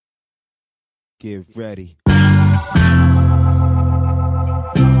Get ready.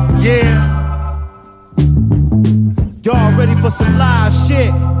 Yeah. Y'all ready for some live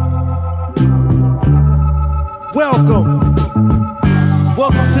shit? Welcome.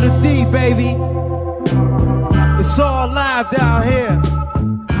 Welcome to the D, baby. It's all live down here.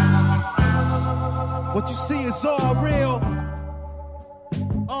 What you see is all real.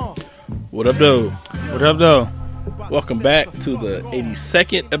 What up, though? What up, though? Welcome back to the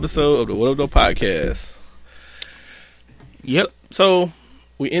 82nd episode of the What Up, Though podcast. Yep. So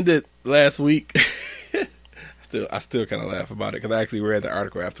we ended last week. I still kind of laugh about it because I actually read the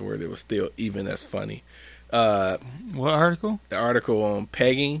article afterward. It was still even as funny. What article? The article on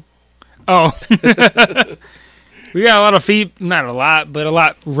pegging. Oh. We got a lot of not a lot, but a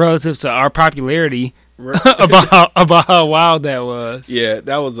lot relative to our popularity about how wild that was. Yeah,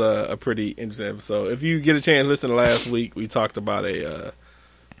 that was a pretty interesting episode. If you get a chance, listen to last week. We talked about a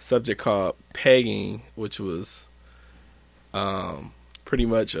subject called pegging, which was pretty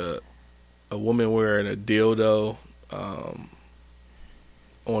much a woman wearing a dildo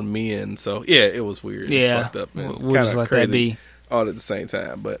on men. So yeah, it was weird. Yeah, fucked up, man. We'll just let crazy, that be. All at the same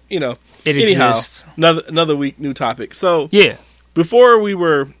time, but you know, it anyhow, exists. Another week, new topic. So yeah, before we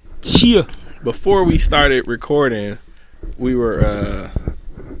started recording, we were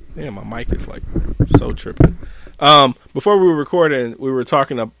damn, my mic is like so tripping. Before we were recording, we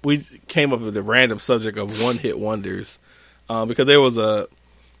came up with the random subject of one hit wonders, because there was a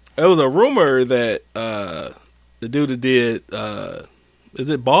rumor that the dude that did is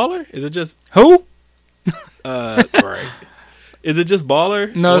it Baller? Is it just who? Right. Is it just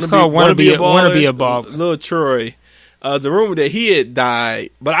Baller? No, it's called Wanna Be a Baller. Lil Troy. The rumor that he had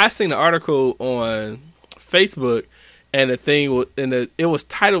died, but I seen an article on Facebook, and it was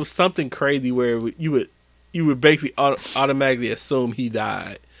titled something crazy where you would basically automatically assume he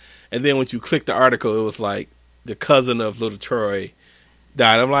died, and then when you click the article, it was like the cousin of Lil Troy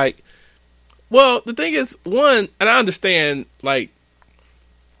died. I'm like, well, the thing is, one, and I understand, like,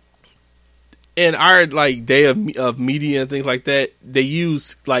 in our like day of media and things like that, they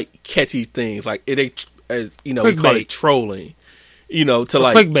use like catchy things like we call it trolling, to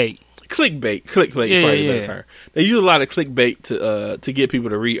like clickbait. Yeah. They use a lot of clickbait to get people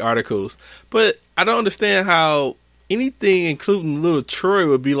to read articles, but I don't understand how anything including Lil Troy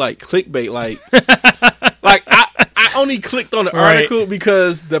would be like clickbait. Like, like I only clicked on the article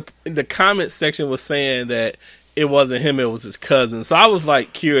because the comment section was saying that it wasn't him, it was his cousin. So I was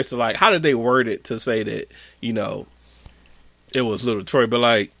like curious to like, how did they word it to say that, it was Lil Troy? But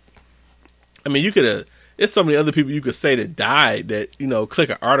like, I mean, there's so many other people you could say that died that, click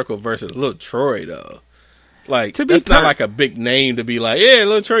an article versus Lil Troy though. Like, that's not like a big name to be like, yeah,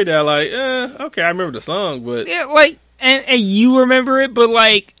 Lil Troy died. Like, okay, I remember the song, but yeah, like, and you remember it, but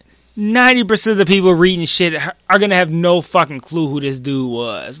like 90% of the people reading shit are gonna have no fucking clue who this dude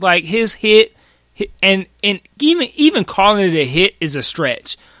was. Like, his hit. And even calling it a hit is a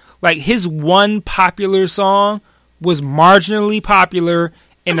stretch. Like, his one popular song was marginally popular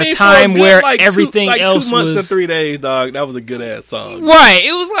in a time where everything else 2 months was... to 3 days, dog. That was a good ass song. Right.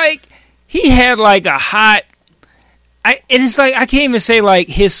 It was like he had like a hot... and it's like, I can't even say like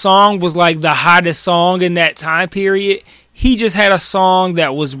his song was like the hottest song in that time period. He just had a song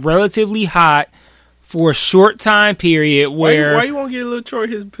that was relatively hot for a short time period where... Why you won't get Lil Troy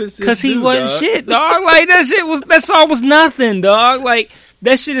his because he wasn't dog? Shit, dog. Like, that song was nothing, dog. Like,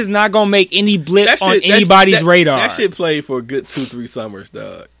 that shit is not gonna make any blip on anybody's radar. That shit played for a good 2-3 summers,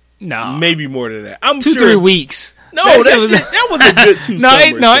 dog. No. Maybe more than that. I'm 2-3 weeks. No, that was a good 2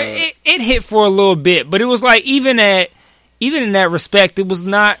 summers. It hit for a little bit, but it was like, even in that respect, it was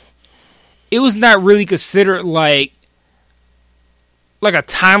not really considered like a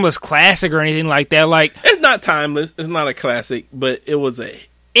timeless classic or anything like that. Like, it's not timeless. It's not a classic, but it was a.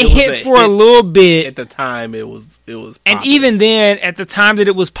 It hit for a little bit at the time. It was popular. And even then, at the time that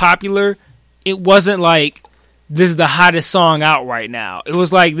it was popular, it wasn't like this is the hottest song out right now. It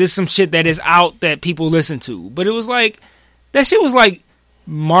was like, this is some shit that is out that people listen to. But it was like, that shit was like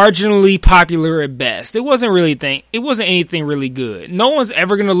marginally popular at best. It wasn't anything really good. No one's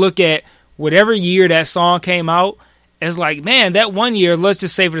ever gonna look at whatever year that song came out as like, man, that one year, let's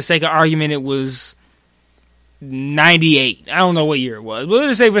just say for the sake of argument, it was 98. I don't know what year it was, but let's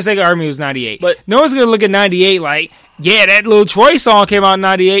just say for the sake of argument, it was 98. But no one's going to look at 98 like, yeah, that Lil Troy song came out in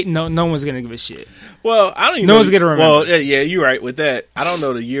 98. No one's going to give a shit. Well, I don't even know. No one's going to remember. Well, yeah, you're right with that. I don't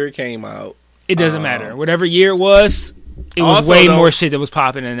know the year it came out. It doesn't matter. Whatever year it was way more shit that was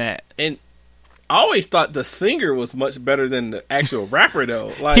popping than that. And I always thought the singer was much better than the actual rapper,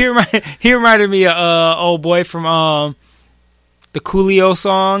 though. Like, he reminded me of old boy from the Coolio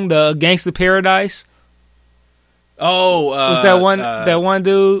song, the Gangsta Paradise. Oh, was that one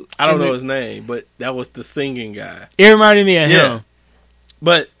dude? I don't know his name, but that was the singing guy. It reminded me of him.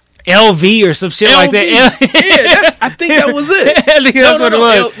 But LV or some shit like that. Yeah, I think that was it. I think that's what it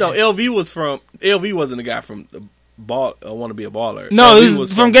was. LV wasn't the guy from the ball. I Want to Be a Baller. No, it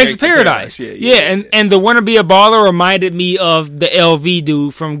was from Gangsta Paradise. Yeah. And the Want to Be a Baller reminded me of the LV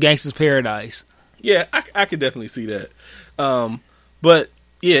dude from Gangsta's Paradise. Yeah, I could definitely see that. But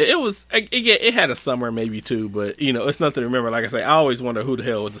yeah, it was. It had a summer maybe too, but it's nothing to remember. Like I say, I always wonder who the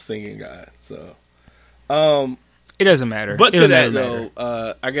hell was the singing guy. So, it doesn't matter. But to that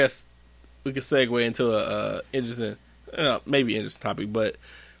though, I guess we could segue into a interesting, maybe interesting topic. But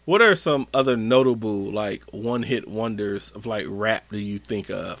what are some other notable like one-hit wonders of like rap do you think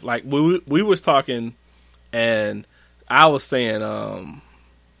of? Like we was talking, and I was saying,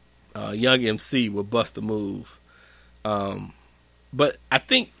 Young MC with Bust a Move. But I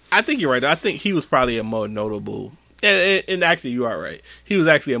think you're right. I think he was probably a more notable. And actually, you are right. He was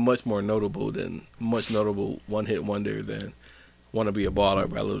actually a much notable one-hit wonder than "Want to Be a Baller"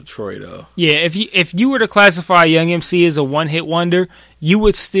 by Lil Troy, though. Yeah, if you were to classify Young MC as a one-hit wonder, you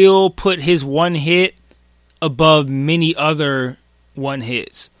would still put his one hit above many other one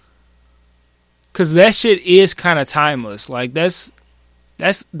hits, because that shit is kind of timeless. Like that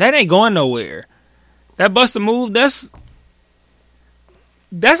ain't going nowhere. That Bust a Move, that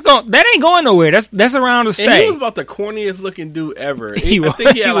ain't going nowhere. That's around to stay. And he was about the corniest looking dude ever. I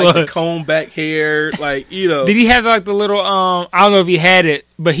think he had like the comb back hair, like Did he have like the little I don't know if he had it,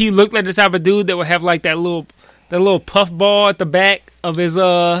 but he looked like the type of dude that would have like that little puff ball at the back of his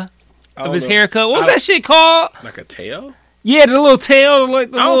haircut. What's that shit called? Like a tail? Yeah, the little tail,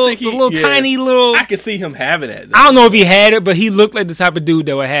 like tiny little. I could see him having that. I don't know if he had it, but he looked like the type of dude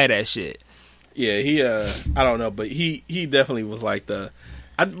that would have that shit. Yeah, he. I don't know, but he definitely was like the.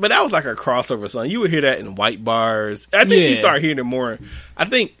 But that was like a crossover song. You would hear that in white bars. I think you start hearing it more. I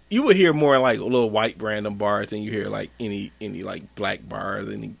think you would hear more like little white random bars than you hear like any like black bars,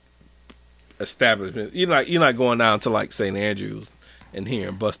 any establishment. You're not going down to like St. Andrews and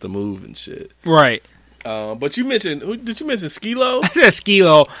hearing Bust a Move and shit. Right. But you mentioned did you mention Skee-Lo? I said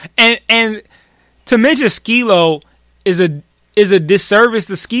Skee-Lo, and to mention Skee-Lo is a disservice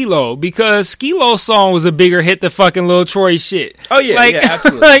to Skee-Lo, because Skee-Lo's song was a bigger hit than fucking Lil Troy's shit. Oh yeah,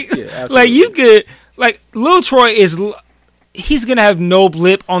 absolutely. Absolutely. Like you could, like Lil Troy he's gonna have no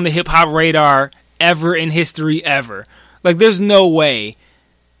blip on the hip hop radar ever in history ever. Like there's no way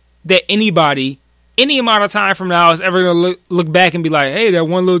that anybody, any amount of time from now, is ever gonna look back and be like, hey, that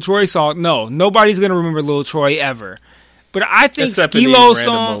one Lil Troy song. No, nobody's gonna remember Lil Troy ever. But I think Skee-Lo's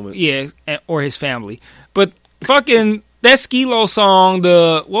song, or his family. But fucking. That Skee-Lo song,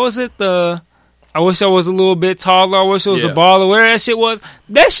 what was it? I wish I was a little bit taller. I wish I was a baller. Whatever that shit was.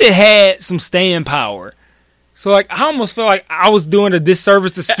 That shit had some staying power. So, like, I almost felt like I was doing a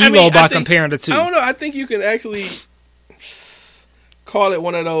disservice to Skee-Lo by comparing the two. I don't know. I think you can actually call it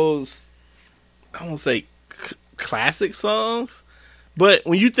one of those, I won't say classic songs, but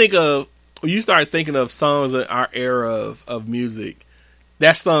when you start thinking of songs in our era of music,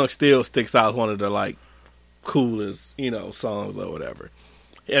 that song still sticks out as one of the, like, coolest, songs or whatever.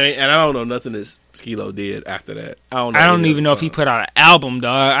 And I don't know nothing that Skee-Lo did after that. I don't even know if he put out an album,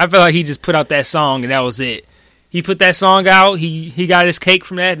 dog. I feel like he just put out that song and that was it. He put that song out, he got his cake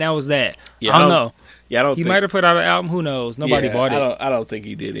from that, and that was that. Yeah, I don't know. Yeah, he might have put out an album. Who knows? Nobody bought it. I don't think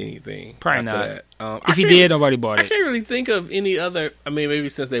he did anything. Probably not. If he did, nobody bought it. I can't really think of any other. I mean, maybe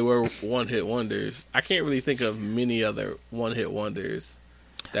since they were one-hit wonders, I can't really think of many other one-hit wonders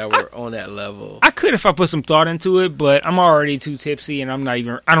that were on that level. I could if I put some thought into it, but I'm already too tipsy, and I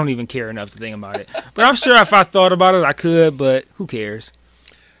don't even care enough to think about it. But I'm sure if I thought about it, I could. But who cares?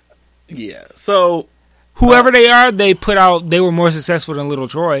 Yeah. So whoever they are, they were more successful than Little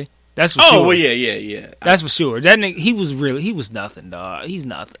Troy. That's for sure. Oh well, yeah. That's for sure. That nigga, he was nothing, dog. He's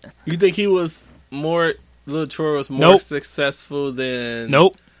nothing. You think he was more? Little Troy was more successful than?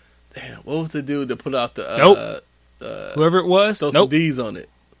 Nope. Damn, what was the dude that put out the? Whoever it was, throw some D's on it.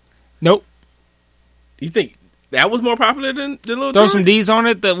 Nope. You think that was more popular than Lil Throw Troy? some D's on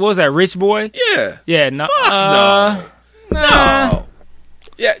it? What was that, Rich Boy? Yeah. Yeah, no. No.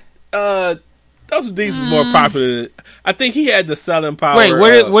 Yeah, Throw Some D's was more popular. I think he had the selling power.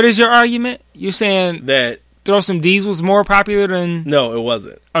 Wait, what is your argument? You're saying that Throw Some D's was more popular than... No, it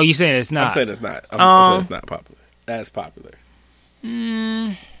wasn't. Oh, you saying it's not? I'm saying it's not. I'm saying it's not popular. As popular.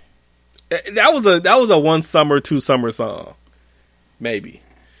 That was a 1 summer, 2 summer song. Maybe.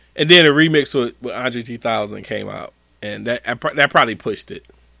 And then a remix with Andre 3000 came out, and that probably pushed it.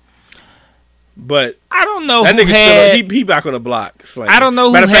 But I don't know that who nigga had. still he back on the block. Slanging. I don't know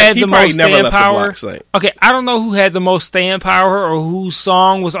who Matter of fact, had he the probably most never staying left the power. block, slanging. Okay, I don't know who had the most staying power or whose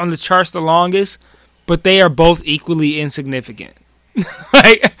song was on the charts the longest, but they are both equally insignificant.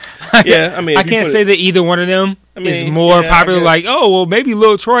 Like, Yeah, I mean, I if you can't put say it- that either one of them is mean, more yeah, I popular. guess. Like, oh, well, maybe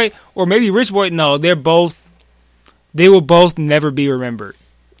Lil Troy or maybe Rich Boy. No, they will both never be remembered.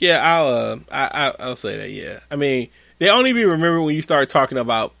 Yeah, I'll say that. Yeah, I mean, they only be remembered when you start talking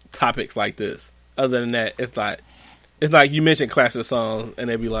about topics like this. Other than that, it's like you mentioned classic songs, and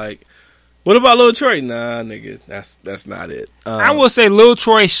they be like, "What about Lil Troy?" Nah, nigga, that's not it. I will say Lil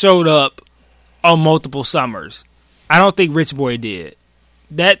Troy showed up on multiple summers. I don't think Rich Boy did.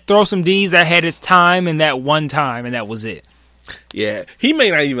 That Throw Some D's, that had its time and that one time, and that was it. Yeah, he may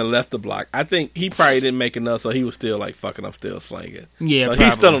not even left the block. I think he probably didn't make enough, so he was still like, "Fucking, I'm still slanging." Yeah, so probably.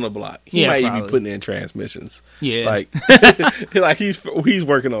 he's still on the block. He Yeah, might even probably. be putting in transmissions. Yeah. Like he's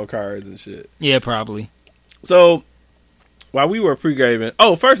working on cars and shit. Yeah, probably. So while we were pre-gaming,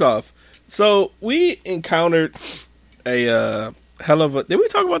 first off, so we encountered a hell of a. Did we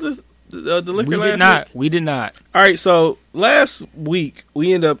talk about this? The liquor We last did not. week? We did not. All right, so last week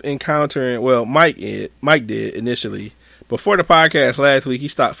we ended up encountering. Well, Mike did initially before the podcast last week. He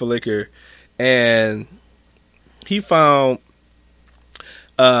stopped for liquor, and he found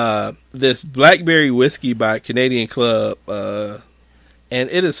this blackberry whiskey by Canadian Club, and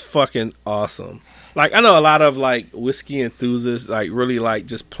it is fucking awesome. Like, I know a lot of like whiskey enthusiasts like really like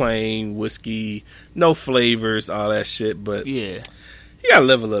just plain whiskey, no flavors, all that shit. But Yeah. you gotta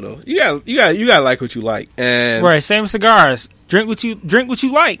live a little. You gotta like what you like, and Right, same with cigars. Drink what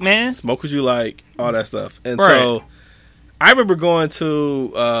you like, man. smoke what you like, all that stuff. And Right. so I remember going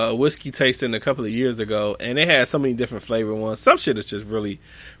to whiskey tasting a couple of years ago, and they had so many different flavor ones. Some shit is just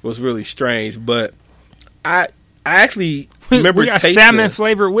was really strange, but I actually remember We got tasting salmon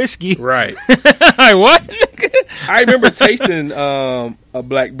flavored whiskey. right. Like what? I remember tasting a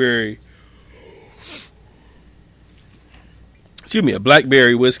blackberry. Excuse me, a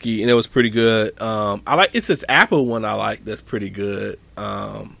blackberry whiskey, and it was pretty good. It's this apple one I like that's pretty good.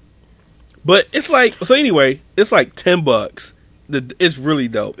 But it's like, so anyway, it's like $10. It's really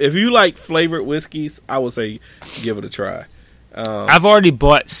dope. If you like flavored whiskeys, I would say give it a try. I've already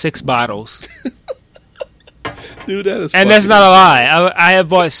bought 6 bottles. Dude, that is And that's fucking not a lie. I have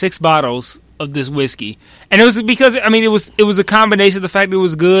bought 6 bottles of this whiskey, and it was because it was a combination of the fact that it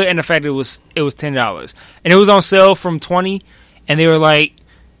was good and the fact that it was $10, and it was on sale from $20, and they were like,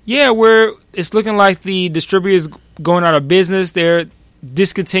 "Yeah, it's looking like the distributor's going out of business. They're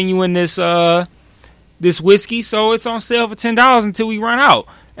discontinuing this whiskey, so it's on sale for $10 until we run out."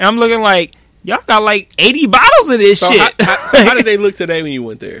 And I'm looking like, y'all got like 80 bottles of this So shit. how did they look today when you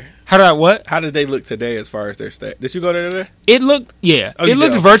went there? How did I what? How did they look today as far as their stat? Did you go there today? It looked it you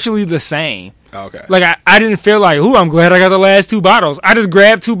looked did? virtually the same. Oh, okay. Like I didn't feel like, I'm glad I got the last 2 bottles. I just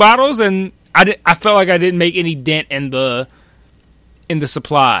grabbed 2 bottles and I felt like I didn't make any dent in the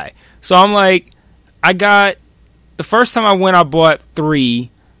supply. So I'm like, the first time I went, I bought 3.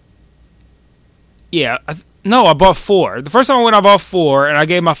 Yeah, I bought 4. The first time I went, I bought 4, and I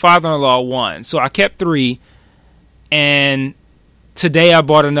gave my father-in-law 1. So I kept 3, and today I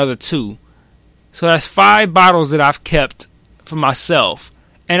bought another 2. So that's 5 bottles that I've kept for myself.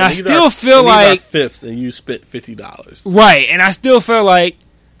 And I still feel like fifths, and you spent $50. right, and I still feel like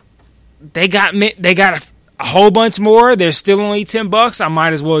they got a whole bunch more. They're still only $10. I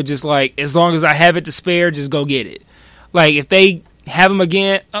might as well just like, as long as I have it to spare, just go get it. Like if they have them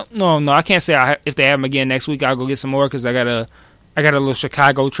again, no, I can't say if they have them again next week, I'll go get some more because I got a little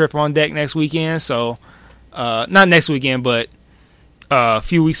Chicago trip on deck next weekend. So not next weekend, but a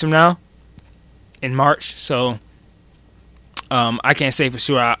few weeks from now in March. So I can't say for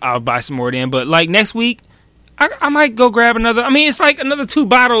sure I'll buy some more then, but like next week, I might go grab another. I mean, it's like another 2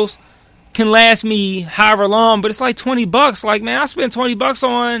 bottles can last me however long, but it's like $20. Like, man, I spent $20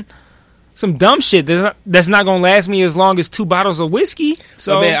 on some dumb shit that's not gonna last me as long as 2 bottles of whiskey.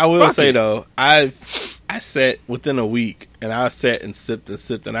 So, man, I will fuck say it. though, I sat within a week, and I sat and sipped,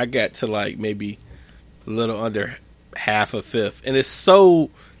 and I got to like maybe a little under half a fifth, and it's so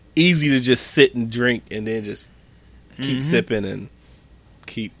easy to just sit and drink, and then just keep sipping and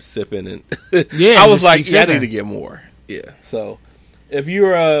keep sipping, and Yeah, I was just like, keep yeah, I sipping. need to get more. Yeah, so if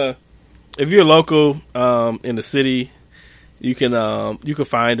you're local in the city, you can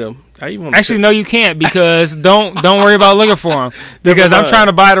find them. Actually, no, you can't because don't worry about looking for them because I'm mind. trying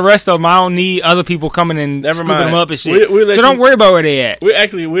to buy the rest of them. I don't need other people coming and Never scooping mind. them up and shit. We'll let So don't you- worry about where they at.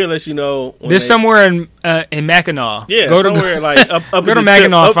 we'll let you know. When There's somewhere in Mackinac. Yeah, go somewhere to like up go at to the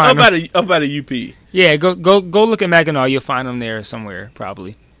Mackinac, tip, find them. up by the UP. Yeah, go look at Mackinac. You'll find them there somewhere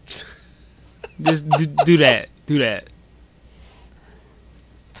probably. Just do that. Do that.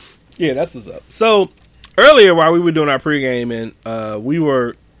 Yeah, that's what's up. So earlier, while we were doing our pregame, and I've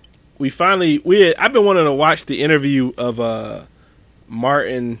been wanting to watch the interview of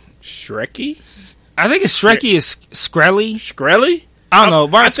Martin Shkreli. I think it's Shkreli is Shkreli. Shkreli? I don't know.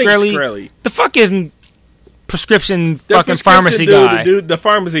 Martin Shkreli. The fucking prescription pharmacy guy. The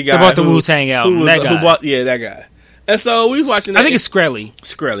pharmacy guy who bought the Wu-Tang album. That guy. That guy. And so we was watching that. I think it's Shkreli.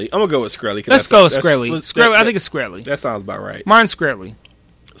 Shkreli. I'm going to go with Shkreli. Let's go with Shkreli. I think it's Shkreli. That sounds about right. Martin Shkreli.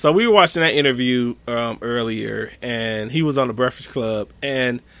 So we were watching that interview earlier, and he was on the Breakfast Club,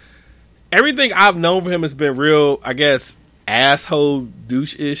 and everything I've known from him has been real, I guess, asshole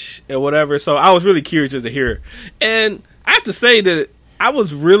douche-ish or whatever. So I was really curious just to hear. And I have to say that I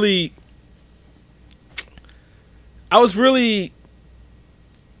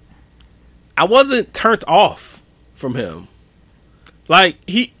wasn't turned off from him. Like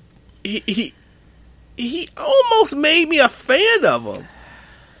he almost made me a fan of him.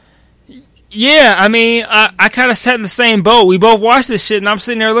 Yeah, I mean, I kind of sat in the same boat. We both watched this shit, and I'm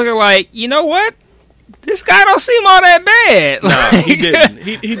sitting there looking like, you know what? This guy don't seem all that bad. No, he didn't.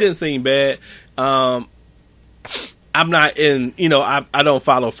 He didn't seem bad. I'm not in, I don't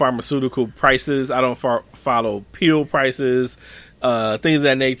follow pharmaceutical prices. I don't follow pill prices, things of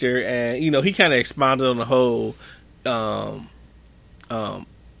that nature. And, he kind of expounded on the whole,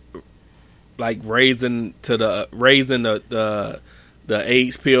 like raising the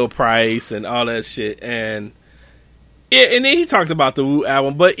AIDS pill price and all that shit. And and then he talked about the Wu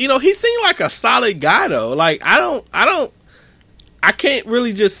album, but he seemed like a solid guy though. Like I can't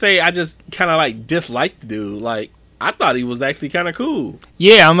really just say I just kind of like disliked the dude. Like I thought he was actually kind of cool.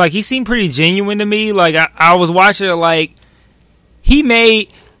 Yeah, I'm like, he seemed pretty genuine to me. Like I was watching it, like he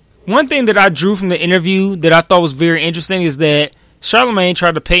made one thing that I drew from the interview that I thought was very interesting is that Charlamagne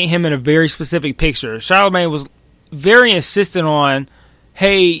tried to paint him in a very specific picture. Charlamagne was very insistent on,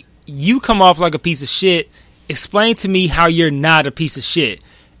 hey, you come off like a piece of shit. Explain to me how you're not a piece of shit.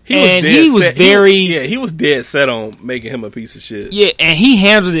 He was dead set on making him a piece of shit. Yeah, and he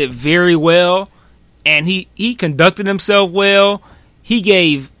handled it very well, and he conducted himself well. He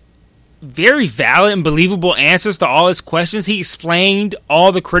gave very valid and believable answers to all his questions. He explained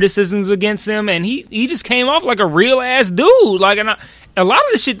all the criticisms against him, and he just came off like a real ass dude. Like, and a lot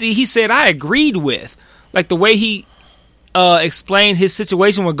of the shit that he said, I agreed with. Like the way he explained his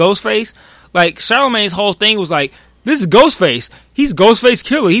situation with Ghostface. Like Charlamagne's whole thing was like, this is Ghostface. He's Ghostface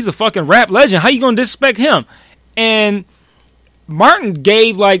Killer. He's a fucking rap legend. How you gonna disrespect him? And Martin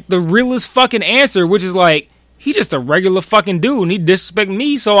gave like the realest fucking answer, which is like, he just a regular fucking dude and he disrespected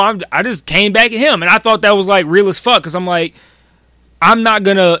me, so I just came back at him. And I thought that was like real as fuck, because I'm like, I'm not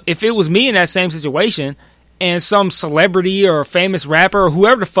gonna, if it was me in that same situation and some celebrity or famous rapper or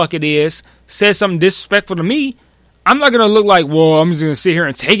whoever the fuck it is says something disrespectful to me, I'm not going to look like, well, I'm just going to sit here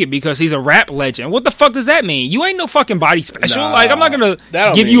and take it because he's a rap legend. What the fuck does that mean? You ain't no fucking body special. Nah, like, I'm not going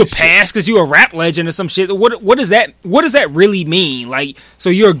to give you a pass because you're a rap legend or some shit. What does that really mean? Like,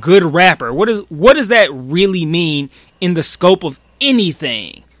 so you're a good rapper. What does that really mean in the scope of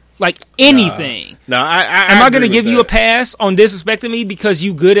anything? Like, anything. No, am I going to give you a pass on disrespecting me because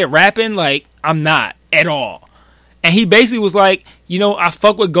you good at rapping? Like, I'm not at all. And he basically was like, I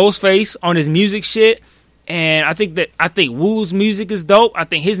fuck with Ghostface on his music shit. And I think Wu's music is dope. I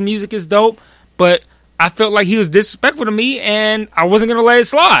think his music is dope. But I felt like he was disrespectful to me, and I wasn't going to let it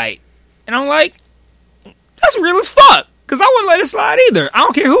slide. And I'm like, that's real as fuck. Because I wouldn't let it slide either. I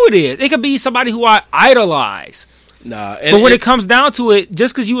don't care who it is. It could be somebody who I idolize. Nah, but when it comes down to it,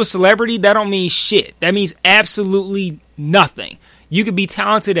 just because you a celebrity, that don't mean shit. That means absolutely nothing. You could be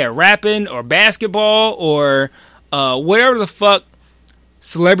talented at rapping or basketball or whatever the fuck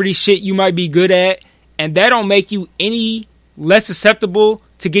celebrity shit you might be good at. And that don't make you any less susceptible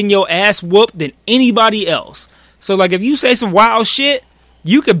to getting your ass whooped than anybody else. So, like, if you say some wild shit,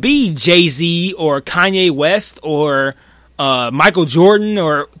 you could be Jay-Z or Kanye West or Michael Jordan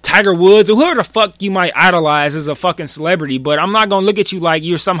or Tiger Woods or whoever the fuck you might idolize as a fucking celebrity. But I'm not going to look at you like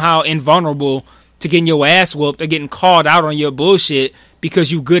you're somehow invulnerable to getting your ass whooped or getting called out on your bullshit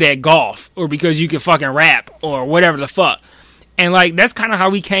because you good at golf or because you can fucking rap or whatever the fuck. And, like, that's kind of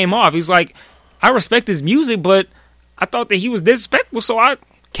how he came off. He's like, I respect his music, but I thought that he was disrespectful, so I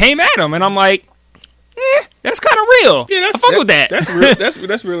came at him, and I'm like, that's kind of real. Yeah, I fuck with that. That's real.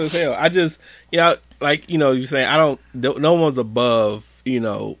 That's real as hell. I just, like you're saying, no one's above,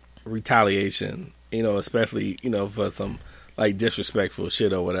 retaliation, especially, for some like disrespectful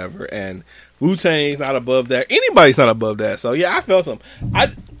shit or whatever. And Wu-Tang's not above that. Anybody's not above that. So yeah, I felt him.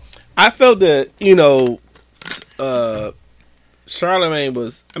 I felt that, Charlemagne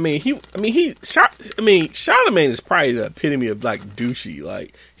was. Charlemagne is probably the epitome of like douchey.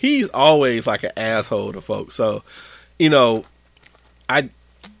 Like he's always like an asshole to folks. So, I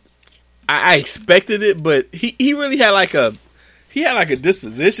expected it, but he really had like a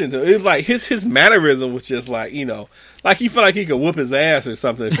disposition to it. It was like his mannerism was just like like he felt like he could whoop his ass or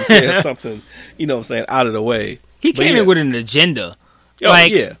something if he said something out of the way. He came in with an agenda.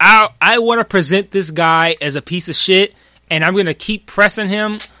 Yeah. I want to present this guy as a piece of shit, and I'm going to keep pressing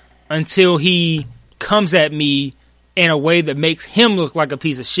him until he comes at me in a way that makes him look like a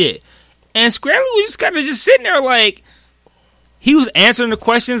piece of shit. And Scrally was just kind of just sitting there like, he was answering the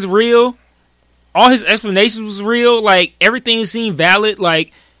questions real. All his explanations was real. Like, everything seemed valid.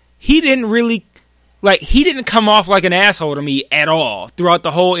 Like, he didn't come off like an asshole to me at all throughout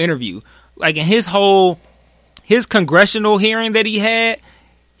the whole interview. Like, in his congressional hearing that he had,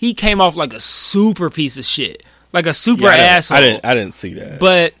 he came off like a super piece of shit. Like a super asshole. I didn't see that.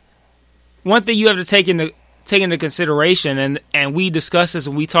 But one thing you have to take into consideration, and we discussed this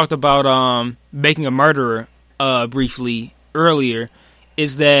when we talked about Making a Murderer briefly earlier,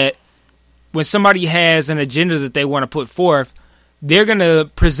 is that when somebody has an agenda that they want to put forth, they're going to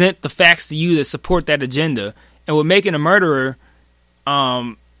present the facts to you that support that agenda. And with Making a Murderer,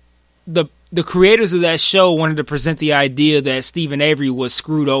 the creators of that show wanted to present the idea that Stephen Avery was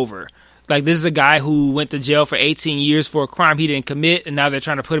screwed over. Like, this is a guy who went to jail for 18 years for a crime he didn't commit, and now they're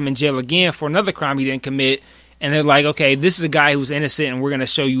trying to put him in jail again for another crime he didn't commit. And they're like, okay, this is a guy who's innocent, and we're going to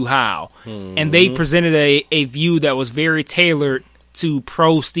show you how. Mm-hmm. And they presented a view that was very tailored to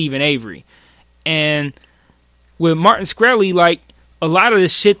pro-Stephen Avery. And with Martin Shkreli, like, a lot of the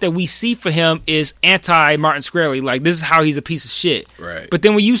shit that we see for him is anti-Martin Shkreli. Like, this is how he's a piece of shit. Right. But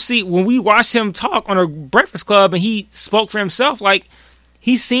then when we watched him talk on a Breakfast Club and he spoke for himself, like,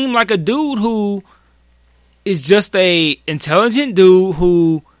 he seemed like a dude who is just a intelligent dude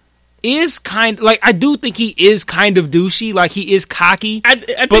who is I do think he is kind of douchey. Like, he is cocky. I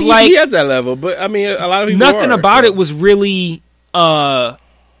think he has that level. But, I mean, a lot of people nothing about it was really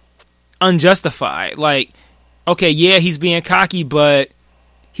unjustified. Like, okay, yeah, he's being cocky, but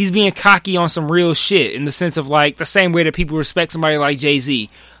he's being cocky on some real shit in the sense of, like, the same way that people respect somebody like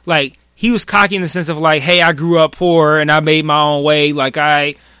Jay-Z. Like, he was cocky in the sense of, like, hey, I grew up poor and I made my own way. Like,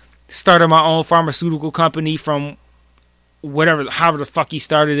 I started my own pharmaceutical company from however the fuck he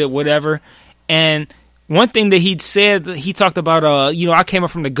started it, whatever. And one thing that he said, he talked about, I came up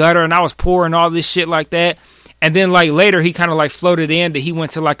from the gutter and I was poor and all this shit like that. And then, like, later he kind of, like, floated in that he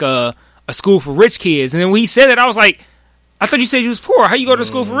went to, like, a school for rich kids. And then when he said that, I was like, I thought you said you was poor. How you go to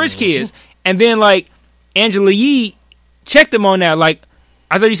school for rich kids? And then, like, Angela Yee checked him on that, like,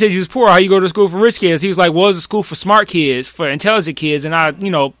 I thought you said you was poor. How you go to school for rich kids? He was like, well, it's a school for smart kids, for intelligent kids, and I,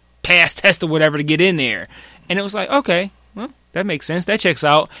 passed test or whatever to get in there. And it was like, okay, well, that makes sense. That checks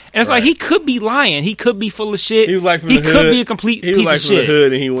out. And it's like, he could be lying. He could be full of shit. He was like he could be a complete piece of shit. He was like from the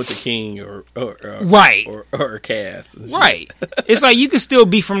hood and he went to King or right. Or Cass. Right. It's like, you could still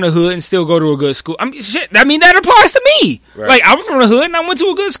be from the hood and still go to a good school. I mean, that applies to me. Right. Like, I'm from the hood and I went to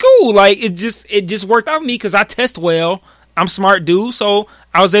a good school. Like, it just worked out for me because I test well. I'm a smart dude, so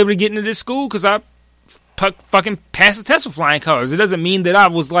I was able to get into this school because I fucking passed the test with flying colors. It doesn't mean that I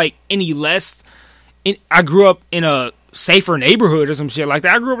was, like, any less. I grew up in a safer neighborhood or some shit like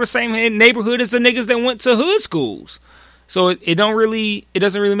that. I grew up in the same neighborhood as the niggas that went to hood schools. So it doesn't really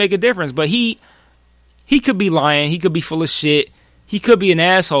make a difference. But he could be lying. He could be full of shit. He could be an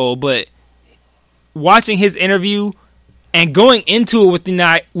asshole. But watching his interview and going into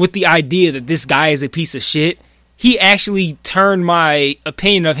it with the idea that this guy is a piece of shit, he actually turned my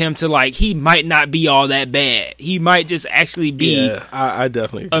opinion of him to, like, he might not be all that bad. He might just actually be I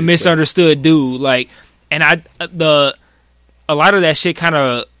definitely agree a misunderstood dude. Like, and a lot of that shit kind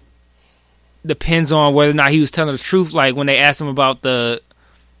of depends on whether or not he was telling the truth. Like, when they asked him about the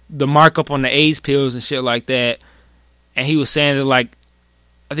markup on the AIDS pills and shit like that, and he was saying that, like,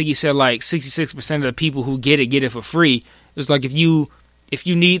 I think he said, like, 66% of the people who get it for free. It was like, if you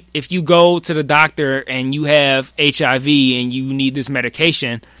go to the doctor and you have HIV and you need this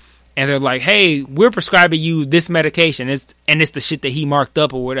medication, and they're like, hey, we're prescribing you this medication, it's the shit that he marked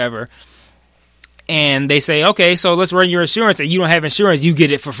up or whatever, and they say, okay, so let's run your insurance, and you don't have insurance, you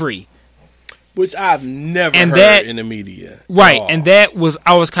get it for free. Which I've never heard in the media. Right, and I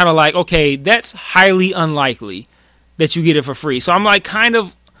was kind of like, okay, that's highly unlikely that you get it for free. So I'm like, kind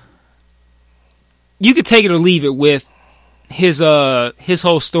of, you could take it or leave it with his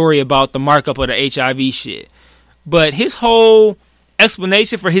whole story about the markup of the HIV shit. But his whole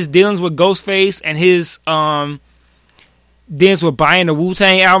explanation for his dealings with Ghostface and his dealings with buying the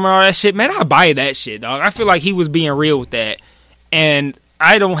Wu-Tang album and all that shit, man, I buy that shit, dog. I feel like he was being real with that. And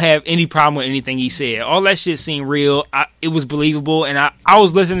I don't have any problem with anything he said. All that shit seemed real. It was believable, and I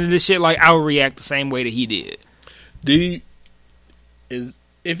was listening to this shit like I would react the same way that he did.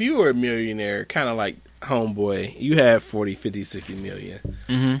 If you were a millionaire, kind of like Homeboy, you have 40, 50, 60 million.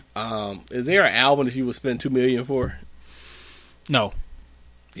 Mm-hmm. Is there an album that you would spend $2 million for? No.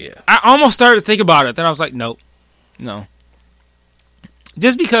 Yeah. I almost started to think about it. Then I was like, nope. No.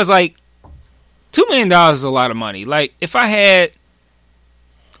 Just because, like, $2 million is a lot of money. Like, if I had...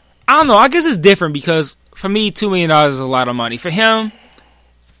 I don't know. I guess it's different because, for me, $2 million is a lot of money. For him,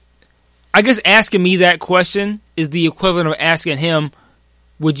 I guess asking me that question is the equivalent of asking him,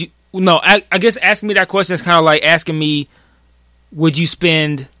 would you... No, I guess asking me that question is kind of like asking me, would you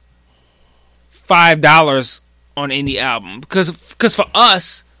spend $5 on any album? Because for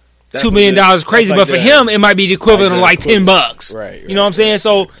us, $2 million is crazy, but for him, it might be the equivalent of like $10. Right. You know what I'm saying?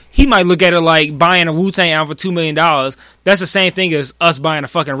 So he might look at it like buying a Wu-Tang album for $2 million. That's the same thing as us buying a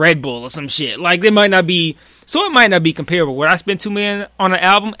fucking Red Bull or some shit. Like, it might not be... So it might not be comparable. Would I spend $2 million on an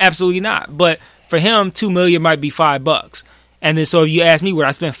album? Absolutely not. But for him, $2 million might be $5. And then, so if you ask me, would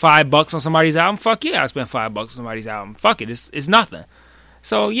I spend $5 on somebody's album? Fuck yeah, I spend $5 on somebody's album. Fuck it, it's nothing.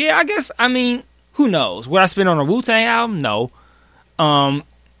 So yeah, I guess, I mean, who knows? Would I spend on a Wu-Tang album? No.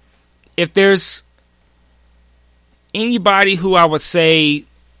 If there's anybody who I would say,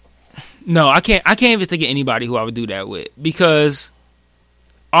 no, I can't even think of anybody who I would do that with, because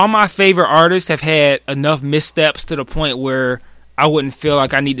all my favorite artists have had enough missteps to the point where I wouldn't feel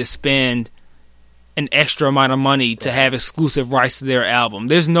like I need to spend an extra amount of money to have exclusive rights to their album.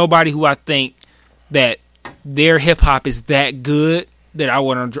 There's nobody who I think that their hip hop is that good that I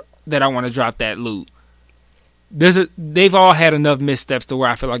want to drop that loot. They've all had enough missteps to where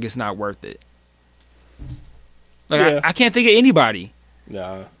I feel like it's not worth it. Like, yeah. I can't think of anybody.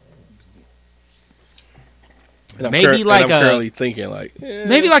 Nah. Maybe like I'm currently thinking like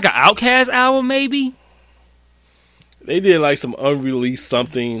maybe like an Outkast album, maybe. They did like some unreleased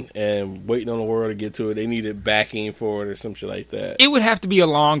something and waiting on the world to get to it. They needed backing for it or some shit like that. It would have to be a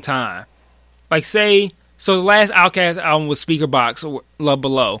long time. Like, say, so the last Outkast album was Speakerboxxx or Love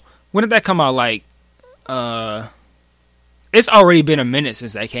Below. When did that come out? Like, it's already been a minute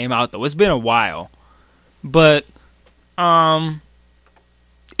since that came out, though. It's been a while. But,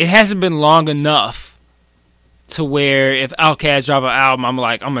 it hasn't been long enough to where if Outkast drop an album, I'm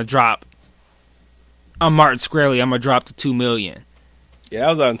like, I'm Martin Shkreli, I'm going to drop to $2 million. Yeah, that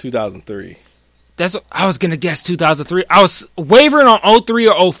was out in 2003. I was going to guess 2003. I was wavering on 03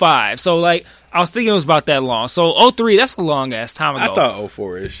 or 05. So, like, I was thinking it was about that long. So, 03, that's a long-ass time ago. I thought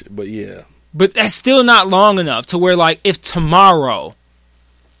 04-ish, but yeah. But that's still not long enough to where, like, if tomorrow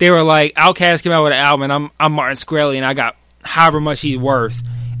they were like, Outkast came out with an album and I'm Martin Shkreli and I got however much he's worth,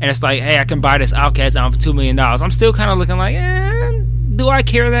 and it's like, hey, I can buy this Outkast album for $2 million. I'm still kind of looking like, do I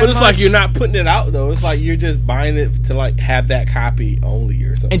care that much? But it's like you're not putting it out, though. It's like you're just buying it to, like, have that copy only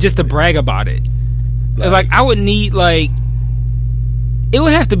or something. And just to brag about it. Like, I would need, like... It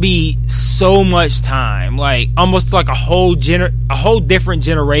would have to be so much time. Like, almost like a whole different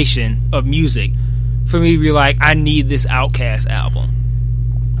generation of music for me to be like, I need this Outkast album.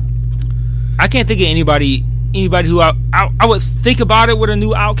 I can't think of anybody who I would think about it with a new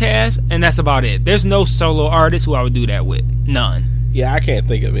Outkast, and that's about it. There's no solo artist who I would do that with. None. Yeah, I can't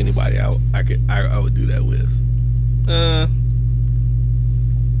think of anybody I would do that with.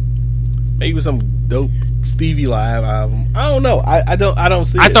 Maybe some dope Stevie Live album. I don't know. I don't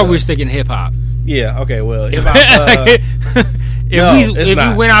see. I thought we were sticking hip hop. Yeah. Okay. Well, hip hop. If we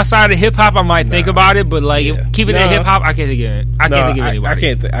went outside of hip hop, I might think about it. But like keeping it hip hop, I can't think of it. I can't think of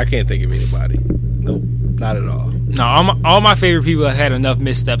anybody. I can't think of anybody. Nope, not at all. No, all my favorite people have had enough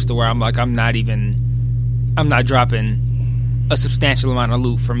missteps to where I'm like, I'm not dropping a substantial amount of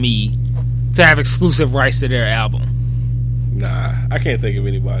loot for me to have exclusive rights to their album. Nah, I can't think of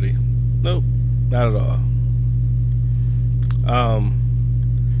anybody. Nope, not at all.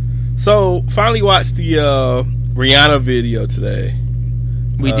 So finally watched the Rihanna video today.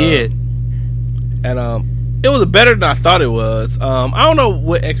 We did, and it was better than I thought it was. I don't know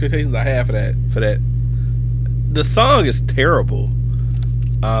what expectations I had for that. The song is terrible.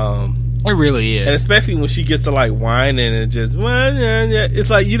 It really is, and especially when she gets to like whining and just it's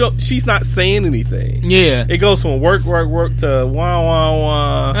like she's not saying anything. Yeah, it goes from work to wah wah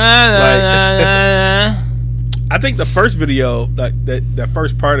wah. I think the first video, like that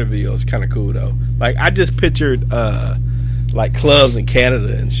first part of the video, is kind of cool though. Like I just pictured like clubs in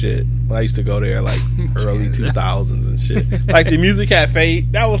Canada and shit. When I used to go there like early 2000s and shit. Like the Music Cafe,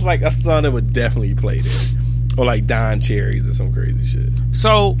 that was like a song that would definitely play there, or like Don Cherries or some crazy shit.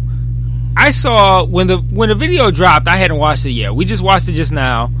 So I saw when the video dropped. I hadn't watched it yet. We just watched it just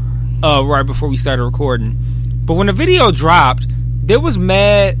now, right before we started recording. But when the video dropped, there was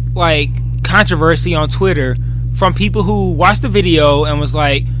mad like controversy on Twitter from people who watched the video and was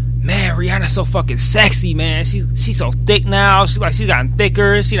like, "Man, Rihanna's so fucking sexy, man. She's so thick now. She's gotten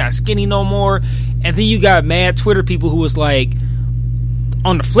thicker. She's not skinny no more." And then you got mad Twitter people who was like,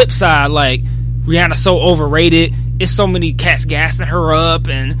 on the flip side, like, Rihanna's so overrated. It's so many cats gassing her up,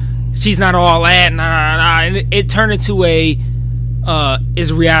 and she's not all that. And it turned into a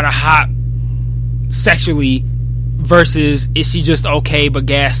is Rihanna hot sexually versus is she just okay but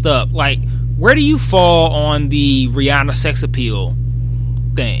gassed up? Like, where do you fall on the Rihanna sex appeal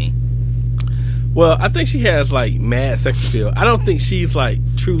thing? Well, I think she has like mad sex appeal. I don't think she's like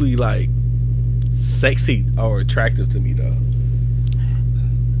truly like sexy or attractive to me though.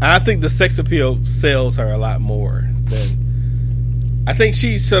 And I think the sex appeal sells her a lot more than I think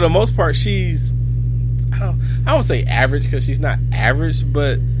she's. So the most part, she's I don't say average because she's not average,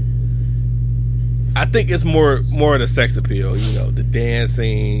 but I think it's more of the sex appeal. You know, the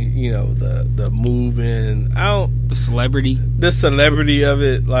dancing. You know, the moving. The celebrity of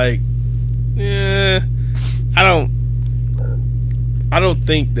it. Like, yeah, I don't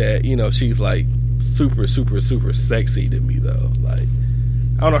think that, you know, she's like super sexy to me though. Like,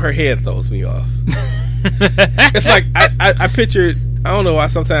 I don't know, her head throws me off. It's like I pictured. I don't know why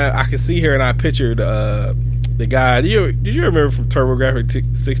sometimes I can see her and I pictured the guy. Did you remember from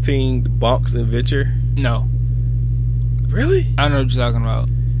TurboGrafx 16 Bonks Adventure? No. Really? I don't know what you're talking about.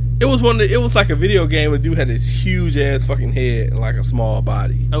 It was it was like a video game where the dude had this huge ass fucking head and like a small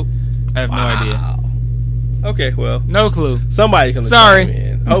body. Nope. I have no idea. Okay, well, no clue. Somebody's gonna Sorry,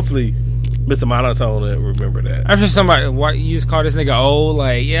 man. Hopefully, Mr. Monotone will remember that. I'm sure somebody. What, you just call this nigga old?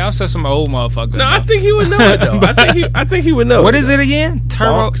 Like, yeah, I'm some old motherfucker. No, I think he would know it though. I think he would know. What is it again?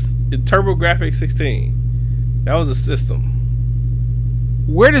 TurboGrafx 16. That was a system.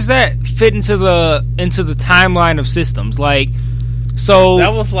 Where does that fit into the timeline of systems? Like, so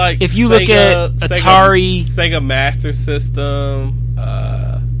that was like if you look at Atari, Sega Master System,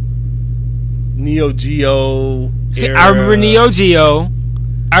 Neo Geo. See, I remember Neo Geo.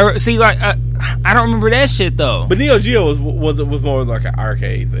 I don't remember that shit though. But Neo Geo was more like an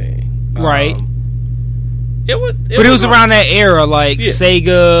arcade thing, right? It was around that era, like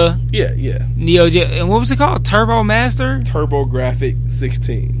Sega. Yeah. Neo Geo, and what was it called? Turbo Master? TurboGrafx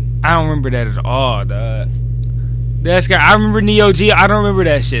 16. I don't remember that at all, dog. That's good. I remember Neo Geo. I don't remember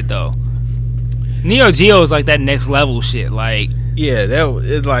that shit though. Neo Geo is like that next level shit. Like, yeah,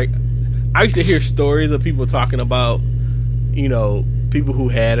 it's like I used to hear stories of people talking about, you know, people who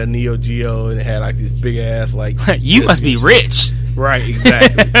had a Neo Geo and had like these big ass like. You must be rich. Right,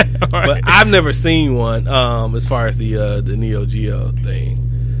 exactly. Right. But I've never seen one as far as the Neo Geo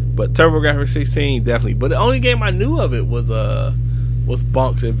thing. But TurboGrafx 16 definitely. But the only game I knew of it was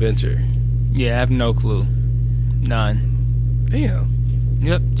Bonk's Adventure. Yeah, I have no clue. None. Damn.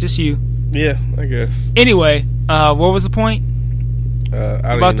 Yep, just you. Yeah, I guess. Anyway, what was the point?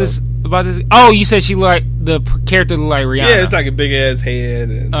 About this. Oh, you said she like the character looked like Rihanna. Yeah, it's like a big ass head.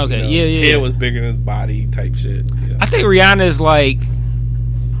 And, okay, you know, yeah. Head was bigger than his body type shit. Yeah. I think Rihanna is like.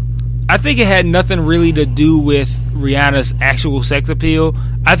 I think it had nothing really to do with Rihanna's actual sex appeal.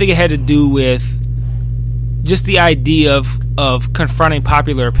 I think it had to do with just the idea of confronting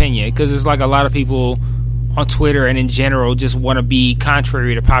popular opinion, because there's like a lot of people on Twitter and in general just want to be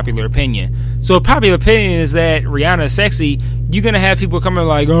contrary to popular opinion. So if popular opinion is that Rihanna is sexy, you're going to have people coming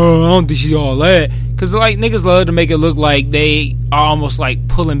like, oh, I don't think she's all that. Because like niggas love to make it look like they are almost like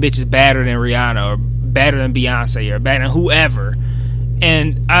pulling bitches better than Rihanna or better than Beyonce or better than whoever.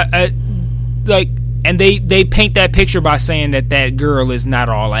 And I like, and they paint that picture by saying that girl is not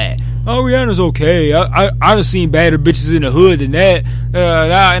all that. Oh, Rihanna's okay. I've seen better bitches in the hood than that.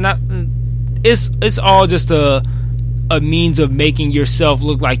 It's all just a means of making yourself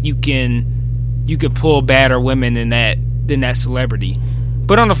look like you can pull badder women than that celebrity.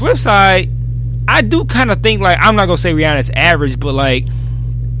 But on the flip side, I do kind of think, like, I'm not gonna say Rihanna's average, but like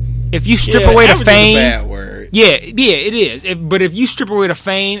if you strip away the fame, is a bad word. Yeah, it is. But if you strip away the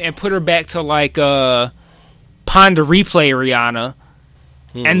fame and put her back to like Ponder Replay Rihanna,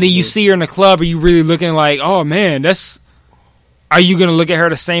 and then you see her in the club, are you really looking like, oh man, are you going to look at her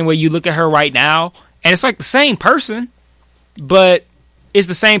the same way you look at her right now? And it's like the same person, but it's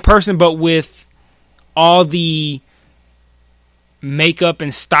the same person, but with all the makeup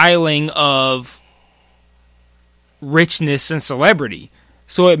and styling of richness and celebrity.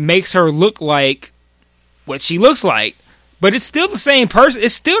 So it makes her look like what she looks like. But it's still the same person.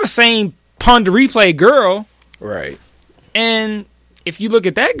 It's still the same Ponder Replay girl. Right. And if you look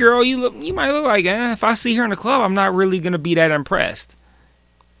at that girl, you might look like, if I see her in the club, I'm not really gonna be that impressed.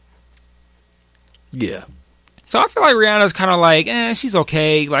 Yeah. So I feel like Rihanna's kind of like, she's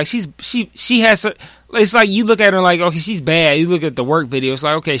okay. Like she has. It's like you look at her like, okay, she's bad. You look at the work video, it's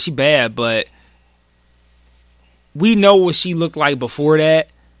like, okay, she bad, but we know what she looked like before that,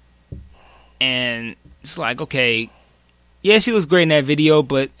 and it's like, okay, yeah, she looks great in that video,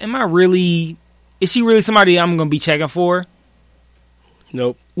 but is she really somebody I'm gonna be checking for?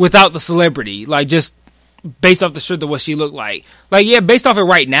 Nope. Without the celebrity, like just based off the strength of what she looked like. Like, yeah, based off it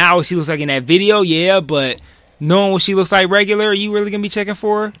right now, what she looks like in that video, yeah, but knowing what she looks like regular, are you really going to be checking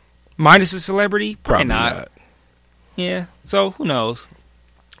for her? Minus a celebrity? Probably not. Yeah, so who knows?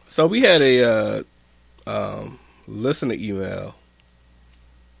 So we had a listener email.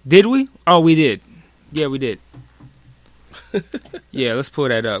 Did we? Oh, we did. Yeah, we did. Yeah, let's pull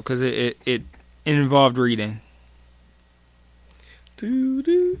that up because it involved reading.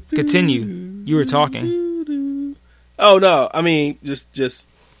 Continue. You were talking. Oh, no. I mean, just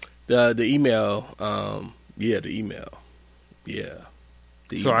the email. Yeah, the email. Yeah.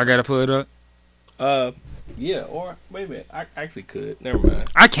 So I gotta pull it up? Yeah, or wait a minute. I actually could. Never mind.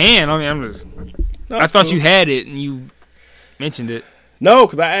 I can. I mean, I'm just... No, I thought cool. you had it and you mentioned it. No,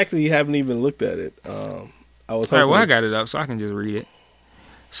 because I actually haven't even looked at it. I was hoping... All right, well, I got it up, so I can just read it.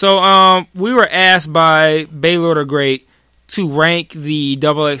 So, we were asked by Baylor the Great to rank the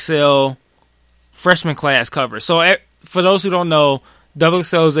XXL freshman class cover. So, for those who don't know,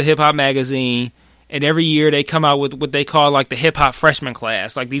 XXL is a hip-hop magazine, and every year they come out with what they call, like, the hip-hop freshman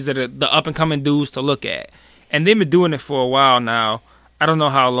class. Like, these are the up-and-coming dudes to look at. And they've been doing it for a while now. I don't know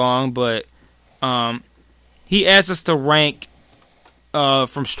how long, but he asked us to rank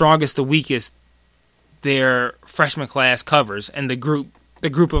from strongest to weakest their freshman class covers and the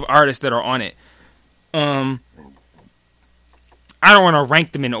group of artists that are on it. I don't want to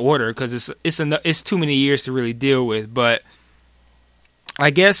rank them in order because it's too many years to really deal with, but I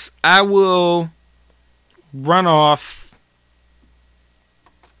guess I will run off,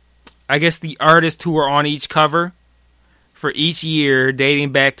 I guess, the artists who are on each cover for each year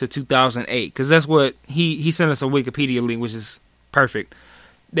dating back to 2008, because that's what he sent us a Wikipedia link, which is perfect.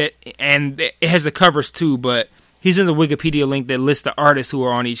 And it has the covers too, but he's in the Wikipedia link that lists the artists who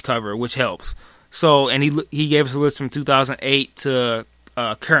are on each cover, which helps. So, and he gave us a list from 2008 to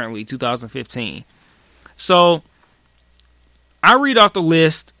currently 2015. So, I read off the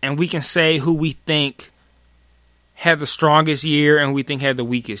list, and we can say who we think had the strongest year and who we think had the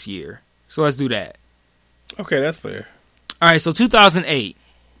weakest year. So, let's do that. Okay, that's fair. All right, so 2008.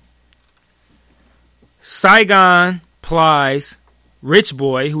 Saigon, Plies, Rich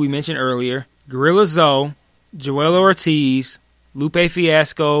Boy, who we mentioned earlier, Gorilla Zoe, Joell Ortiz, Lupe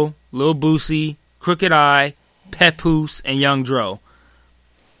Fiasco, Lil Boosie, Crooked Eye, Papoose, and Young Dro.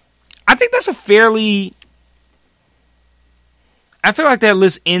 I think that's I feel like that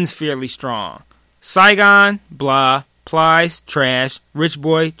list ends fairly strong. Saigon, blah. Plies, trash. Rich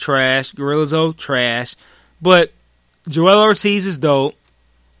Boy, trash. Gorilla Zoe, trash. But Joell Ortiz is dope.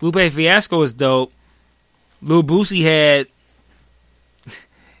 Lupe Fiasco is dope. Lil Boosie had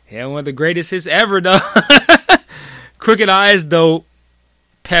one of the greatest hits ever, though. Crooked Eye is dope.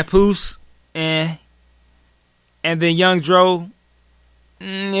 Papoose, and then Young Dro,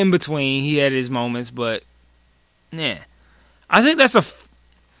 in between. He had his moments, but yeah. I think that's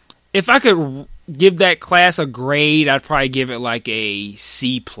if I could give that class a grade, I'd probably give it like a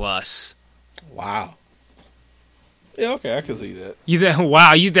C+. Wow. Yeah, okay, I can see that.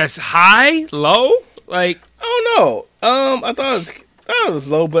 Wow, that's high? Low? Like, I don't know. I thought it was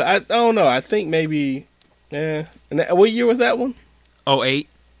low, but I don't know. I think maybe, And what year was that one? 08.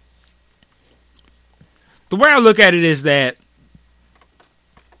 The way I look at it is that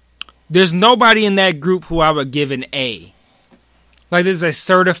there's nobody in that group who I would give an A. Like, this is a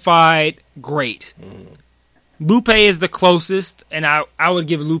certified great. Lupe is the closest, and I would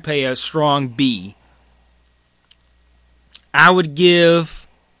give Lupe a strong B. I would give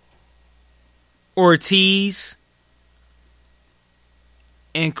Ortiz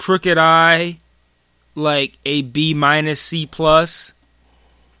and Crooked Eye like a B minus C plus.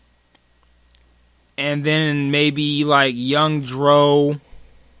 And then maybe like Young Dro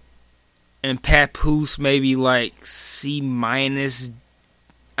and Papoose maybe like C minus.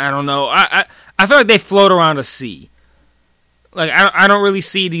 I don't know. I feel like they float around a C. Like I don't really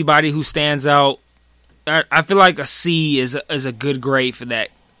see anybody who stands out. I feel like a C is a good grade for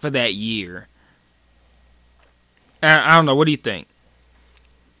that year. I don't know. What do you think?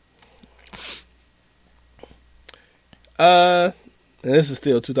 And this is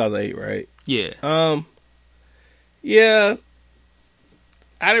still 2008, right? Yeah. Yeah.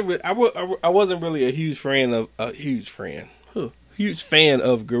 I wasn't really a huge fan of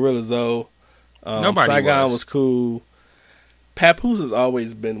Gorilla Zoe. Nobody Saigon was cool. Papoose has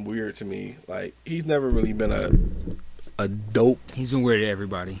always been weird to me. Like, he's never really been a dope He's been weird to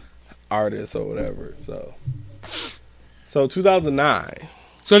everybody. artist or whatever. So 2009.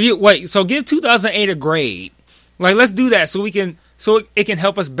 So give 2008 a grade. Like, let's do that so it can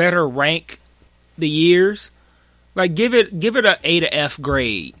help us better rank the years. Like, give it a A to F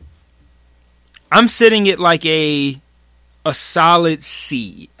grade. I'm sitting at like a solid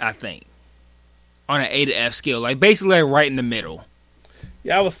C, I think, on an A to F scale. Like, basically like right in the middle.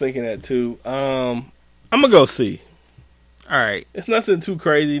 Yeah, I was thinking that too. I'm gonna go C. All right. It's nothing too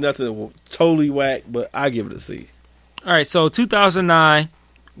crazy, nothing totally whack, but I give it a C. All right, so 2009,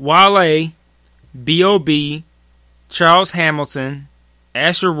 Wale, B.O.B., Charles Hamilton,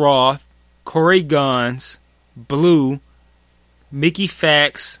 Asher Roth, Corey Guns, Blue, Mickey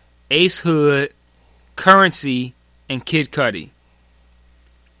Fax, Ace Hood, Currency, and Kid Cudi.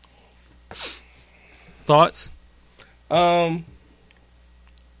 Thoughts? I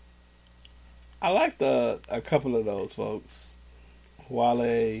liked a couple of those folks.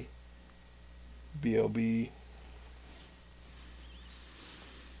 Wale, B.O.B.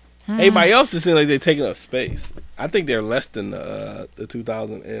 Everybody else just seems like they're taking up space. I think they're less than the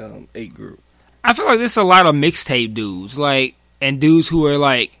 2008 group. I feel like there's a lot of mixtape dudes, like, and dudes who are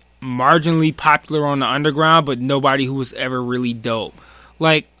like marginally popular on the underground, but nobody who was ever really dope.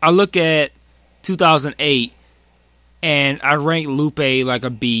 Like, I look at 2008, and I rank Lupe like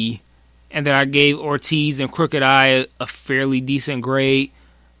a B, and then I gave Ortiz and Crooked Eye a fairly decent grade.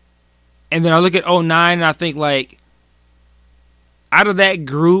 And then I look at 09, and I think, like, out of that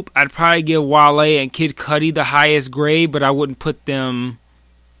group, I'd probably give Wale and Kid Cudi the highest grade, but I wouldn't put them...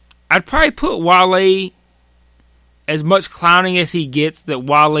 I'd probably put Wale, as much clowning as he gets, that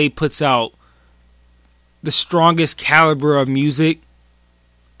Wale puts out the strongest caliber of music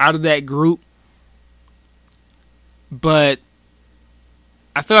out of that group. But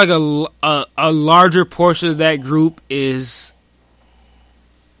I feel like a larger portion of that group is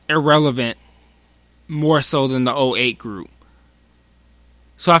irrelevant, more so than the 08 group.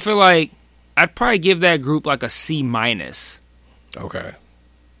 So I feel like I'd probably give that group like a C-. Okay.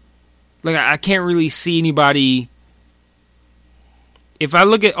 Like, I can't really see anybody. If I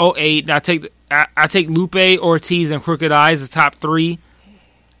look at 08, and I take Lupe, Ortiz, and Crooked Eye as the top three,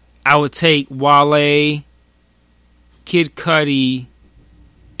 I would take Wale, Kid Cudi,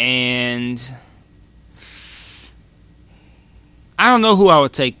 and I don't know who I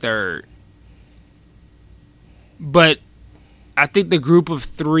would take third. But I think the group of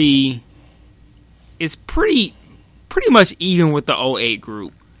three is pretty much even with the 08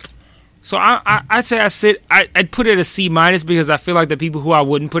 group. So I'd say I'd put it a C- because I feel like the people who I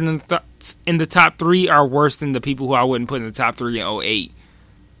wouldn't put in the top three are worse than the people who I wouldn't put in the top three in 08.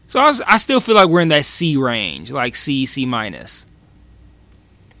 So I still feel like we're in that C range, like C-. So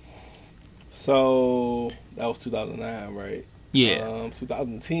that was 2009, right? Yeah.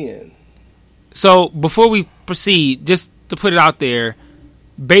 2010. So before we proceed, just to put it out there,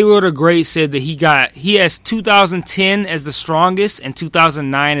 Baylor the Great said that he has 2010 as the strongest and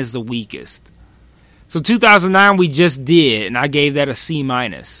 2009 as the weakest. So 2009 we just did, and I gave that a C-.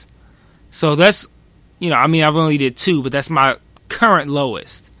 So that's, I've only did 2, but that's my current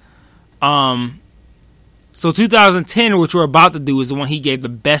lowest. So 2010, which we're about to do, is the one he gave the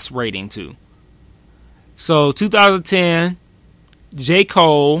best rating to. So 2010, J.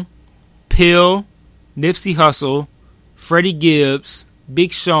 Cole, Pill, Nipsey Hussle, Freddie Gibbs,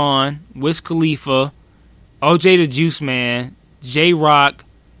 Big Sean, Wiz Khalifa, OJ the Juice Man, J Rock,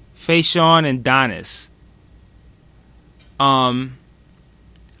 Fayshawn, and Donis. I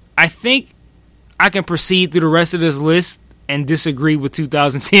think I can proceed through the rest of this list and disagree with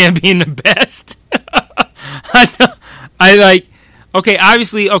 2010 being the best.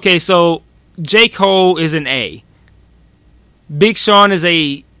 So J. Cole is an A. Big Sean is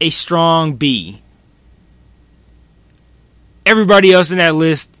a strong B. Everybody else in that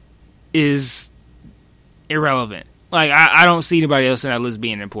list is irrelevant. Like, I don't see anybody else in that list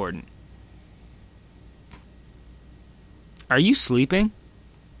being important. Are you sleeping?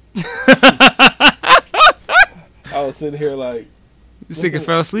 I was sitting here like... This nigga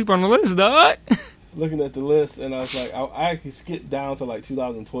fell asleep on the list, dog. Looking at the list, and I was like... I actually skipped down to like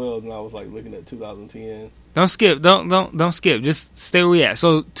 2012, and I was like looking at 2010. Don't skip. Don't skip. Just stay where we at.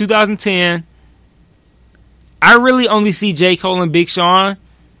 So, 2010... I really only see J. Cole and Big Sean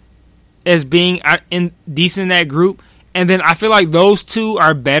as being decent in that group. And then I feel like those two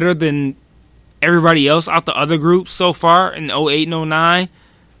are better than everybody else out the other groups so far in 08 and 09.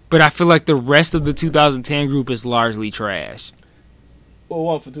 but I feel like the rest of the 2010 group is largely trash. Well,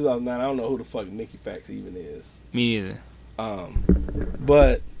 one for 2009, I don't know who the fuck Nikki Fax even is. Me neither.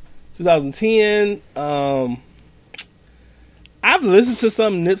 But 2010, I've listened to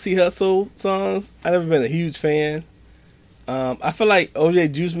some Nipsey Hussle songs. I've never been a huge fan. I feel like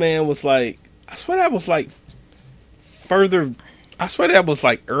OJ Juice Man was like, I swear that was like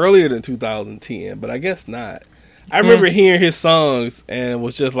earlier than 2010, but I guess not. I remember hearing his songs and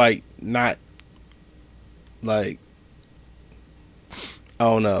was just like, not like, I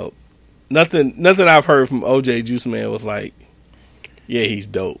don't know. Nothing I've heard from OJ Juice Man was like, yeah, he's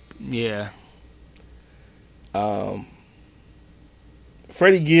dope. Yeah.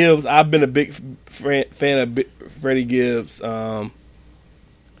 Freddie Gibbs, I've been a big fan of Freddie Gibbs.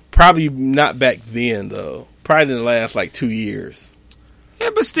 Probably not back then, though. Probably in the last, 2 years.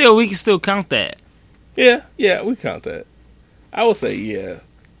 Yeah, but still, we can still count that. Yeah, we count that. I would say, yeah.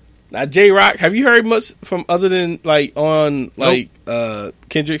 Now, J-Rock, have you heard much from other than, Nope.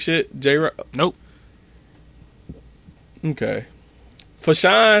 Kendrick shit? J-Rock? Nope. Okay.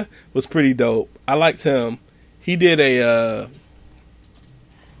 Fashawn was pretty dope. I liked him. He did a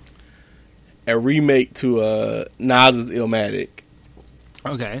remake to Nas's Illmatic.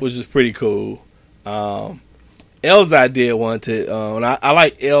 Okay. Which is pretty cool. Elzai did one to, and I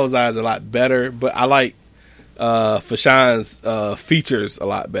like Elzai's a lot better, but I like Fashawn's features a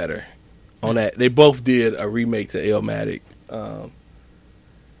lot better on that. They both did a remake to Illmatic. And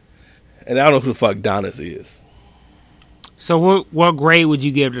I don't know who the fuck Donis is. So what grade would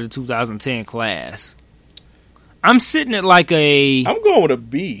you give to the 2010 class? I'm sitting at I'm going with a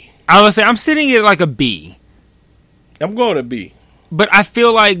B. I would say I'm sitting at like a B. I'm going to B. But I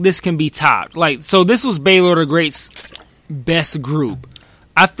feel like this can be topped. So this was Baylor the Great's best group.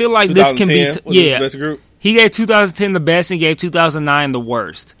 I feel like this can be his best group. He gave 2010 the best and gave 2009 the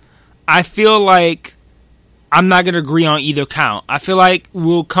worst. I feel like I'm not going to agree on either count. I feel like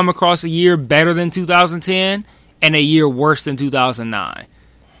we'll come across a year better than 2010 and a year worse than 2009.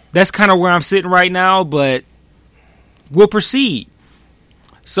 That's kind of where I'm sitting right now, but we'll proceed.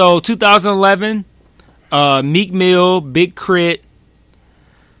 So 2011, Meek Mill, Big Crit,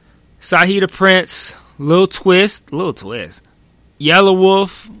 Saheed the Prince, Lil Twist, Yellow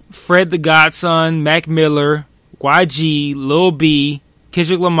Wolf, Fred the Godson, Mac Miller, YG, Lil B,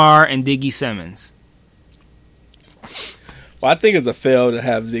 Kendrick Lamar, and Diggy Simmons. Well, I think it's a fail to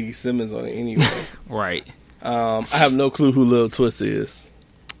have Diggy Simmons on it anyway. Right. I have no clue who Lil Twist is.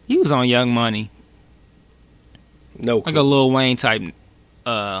 He was on Young Money. No clue. Like a Lil Wayne type,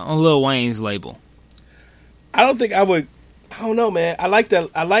 on Lil Wayne's label. I don't think I would. I don't know, man. I like that.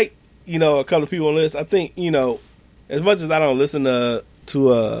 I like, a couple of people on this. I think, as much as I don't listen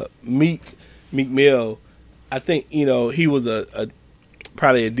to Meek Mill, I think, he was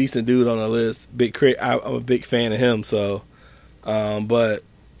probably a decent dude on the list. Big Crit, I'm a big fan of him. So, but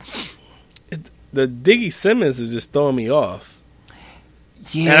the Diggy Simmons is just throwing me off.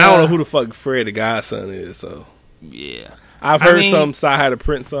 Yeah, and I don't know who the fuck Fred the Godson is. So yeah, I've heard some Saheed the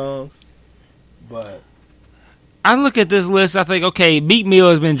Prince songs, but I look at this list. I think, okay, Meek Mill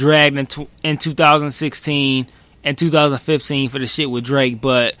has been dragged in 2016 and 2015 for the shit with Drake,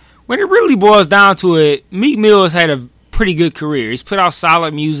 but when it really boils down to it, Meek Mill has had a pretty good career. He's put out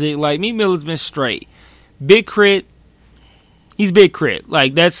solid music. Like, Meek Mill has been straight. Big Crit, he's Big Crit.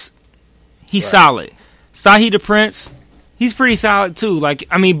 Like, he's right. Solid. Saheed the Prince, he's pretty solid too.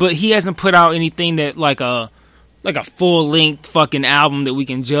 But he hasn't put out anything that like a full length fucking album that we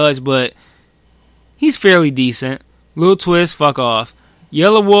can judge, but he's fairly decent. Lil Twist, fuck off.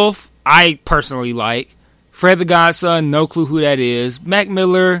 Yellow Wolf, I personally like. Fred the Godson, no clue who that is. Mac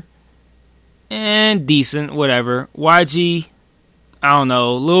Miller, and decent, whatever. YG, I don't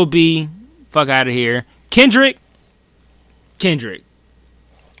know. Lil B, fuck out of here. Kendrick. I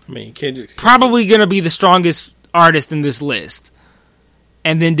mean, Kendrick's probably going to be the strongest artist in this list.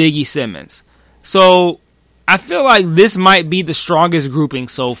 And then Diggy Simmons. So, I feel like this might be the strongest grouping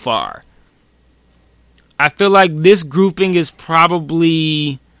so far. I feel like this grouping is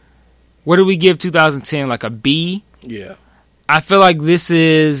probably, what do we give 2010? Like a B? Yeah. I feel like this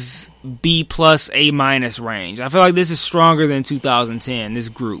is B plus A minus range. I feel like this is stronger than 2010, this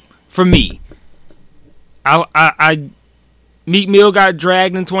group. For me. Meek Mill got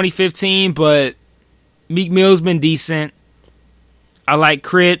dragged in 2015, but Meek Mill's been decent. I like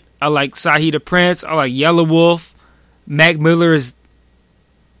Crit. I like Saheed the Prince. I like Yellow Wolf. Mac Miller is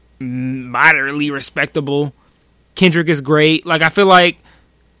moderately respectable. Kendrick is great. Like, I feel like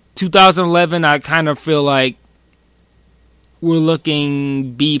 2011, I kind of feel like we're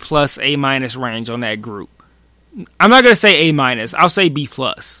looking B plus A minus range on that group. I'm not gonna say A minus. I'll say B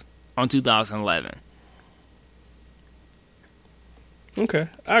plus on 2011. Okay,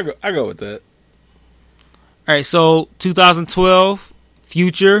 I go with that. All right, so 2012,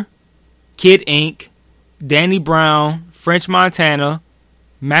 Future, Kid Ink, Danny Brown, French Montana,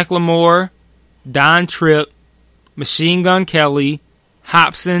 Macklemore, Don Tripp, Machine Gun Kelly,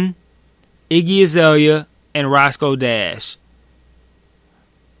 Hopsin, Iggy Azalea, and Roscoe Dash.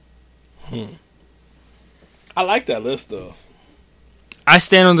 I like that list though. I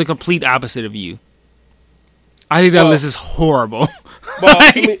stand on the complete opposite of you. I think that list is horrible. Well,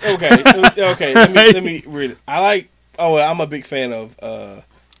 let me read it. I'm a big fan of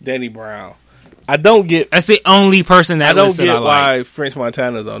Danny Brown. I don't get. That's the only person that I don't list that get I like. why French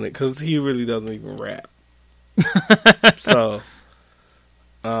Montana's on it because he really doesn't even rap. So,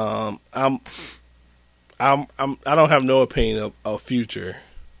 I don't have no opinion of Future.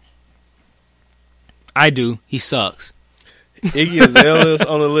 I do. He sucks. Iggy Azalea's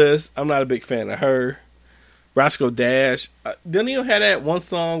on the list. I'm not a big fan of her. Roscoe Dash. Didn't he have that one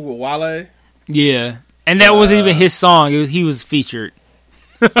song with Wale? Yeah, and that wasn't even his song. He was featured.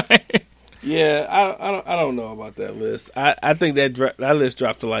 Yeah, I don't know about that list. I think that list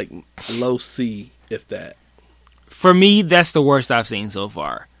dropped to like low C, if that. For me, that's the worst I've seen so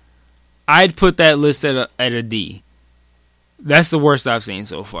far. I'd put that list at a D. That's the worst I've seen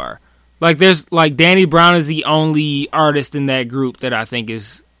so far. Like Danny Brown is the only artist in that group that I think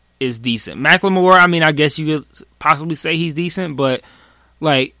is decent. Macklemore, I mean, I guess you could possibly say he's decent, but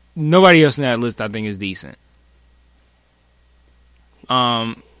like nobody else in that list I think is decent.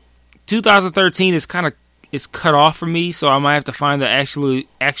 2013 is it's cut off for me, so I might have to find the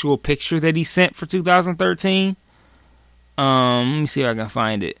actual picture that he sent for 2013. Let me see if I can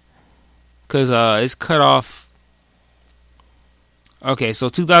find it, cause it's cut off. Okay, so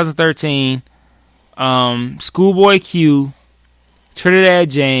 2013, Schoolboy Q,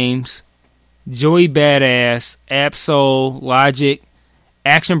 Trinidad James, Joey Badass, Ab-Soul, Logic,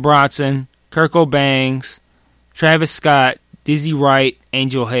 Action Bronson, Kurt Cobain, Travis Scott, Dizzy Wright,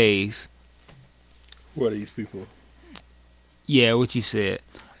 Angel Hayes. What are these people? Yeah, what you said.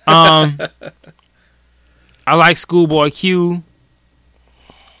 I like Schoolboy Q.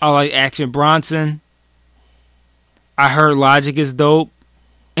 I like Action Bronson. I heard Logic is dope.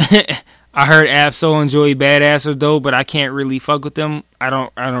 I heard Ab-Soul and Joey Badass are dope, but I can't really fuck with them.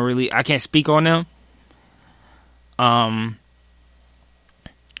 I can't speak on them.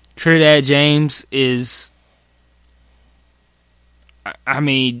 Trinidad James is, I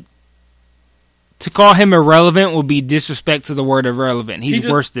mean, to call him irrelevant would be disrespect to the word irrelevant. He's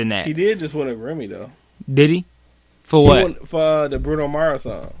worse than that. He did just win a Grammy though. Did he? For what? For the Bruno Mars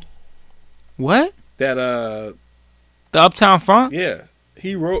song. What? That The Uptown Funk? Yeah.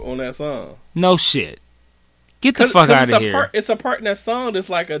 He wrote on that song. No shit. Get the fuck out of here. It's a part in that song that's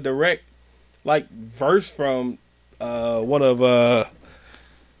like a direct verse from one of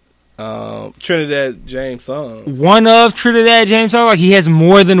Trinidad James songs. One of Trinidad James songs? Like he has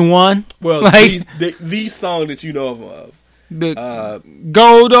more than one? Well, like the song that you know of. The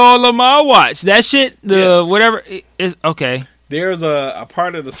gold all of my watch. That shit, whatever is okay. There's a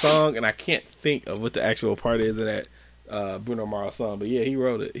part of the song, and I can't think of what the actual part is in that Bruno Mars song. But yeah, he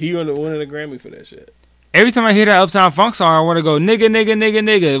wrote it. He won a Grammy for that shit. Every time I hear that Uptown Funk song, I want to go nigga, nigga, nigga,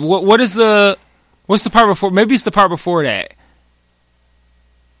 nigga. What's the part before? Maybe it's the part before that.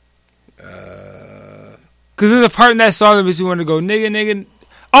 Because there's a part in that song that makes you want to go nigga, nigga.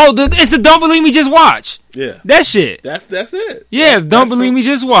 Oh, it's the Don't Believe Me, Just Watch. Yeah, that shit. That's it. Yeah, Don't Believe Me,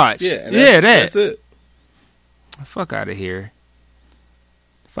 Just Watch. Yeah, that. That's it. Fuck out of here.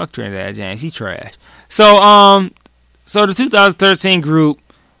 Fuck Trinidad James. He trash. So the 2013 group,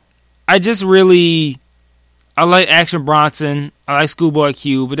 I like Action Bronson. I like Schoolboy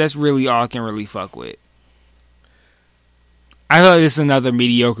Q, but that's really all I can really fuck with. I feel like this is another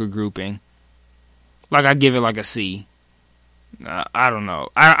mediocre grouping. Like, I give it like a C. I don't know.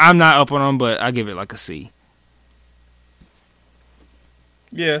 I'm not up on them, but I give it like a C.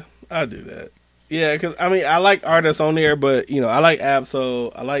 Yeah, I do that. Yeah, because, I mean, I like artists on there, but, you know, I like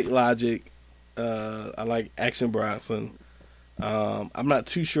Ab-Soul, I like Logic, I like Action Bronson. I'm not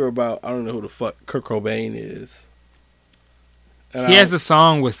too sure about, I don't know who the fuck Kurt Cobain is. And he has a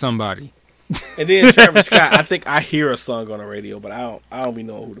song with somebody. And then Travis Scott, I think I hear a song on the radio, but I don't be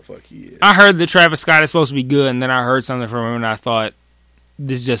knowing who the fuck he is. I heard that Travis Scott is supposed to be good, and then I heard something from him, and I thought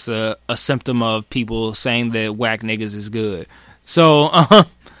this is just a symptom of people saying that whack niggas is good. So,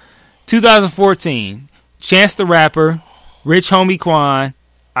 2014, Chance the Rapper, Rich Homie Quan,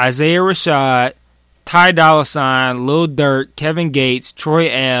 Isaiah Rashad, Ty Dolla $ign, Lil Durk, Kevin Gates, Troy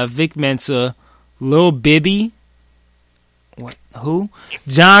Ave, Vic Mensa, Lil Bibby, who?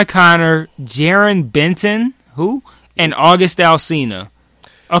 John Connor, Jaron Benton, who? And August Alsina.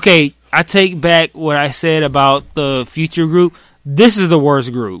 Okay, I take back what I said about the Future group. This is the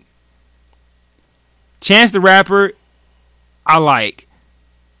worst group. Chance the Rapper, I like.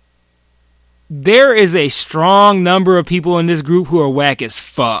 There is a strong number of people in this group who are whack as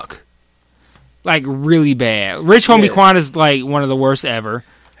fuck. Like, really bad. Rich Homie Quan is, like, one of the worst ever.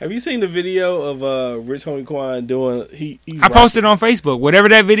 Have you seen the video of Rich Homie Quan doing... I posted it on Facebook. Whatever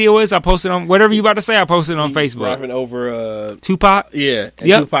that video is, I posted on... Whatever you about to say, I posted it on Facebook. Rapping over... Tupac? Yeah. And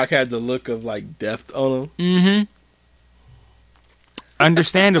Tupac had the look of, like, death on him. Mm-hmm.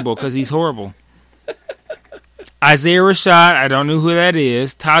 Understandable, because he's horrible. Isaiah Rashad, I don't know who that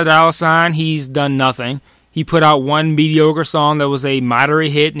is. Ty Dolla $ign, he's done nothing. He put out one mediocre song that was a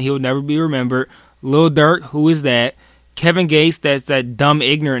moderate hit, and he'll never be remembered. Lil Durk, who is that? Kevin Gates, that's that dumb,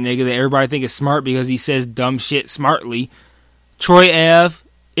 ignorant nigga that everybody think is smart because he says dumb shit smartly. Troy Ave,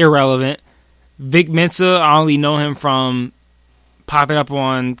 irrelevant. Vic Mensa, I only know him from popping up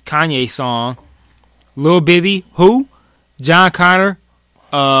on Kanye's song. Lil Bibby, who? John Connor,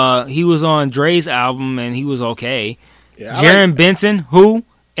 he was on Dre's album and he was okay. Yeah, Jaron Benton, who?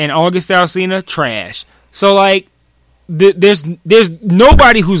 And August Alsina, trash. So, like, there's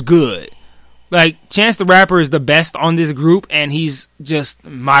nobody who's good. Like, Chance the Rapper is the best on this group, and he's just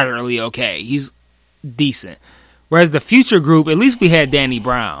moderately okay. He's decent. Whereas the Future group, at least we had Danny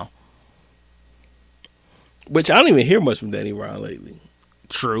Brown. Which I don't even hear much from Danny Brown lately.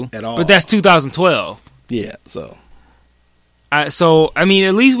 True. At all. But that's 2012. Yeah, so. I mean,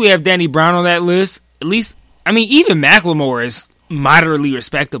 at least we have Danny Brown on that list. At least, I mean, even Macklemore is moderately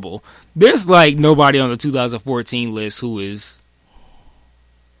respectable. There's, like, nobody on the 2014 list who is...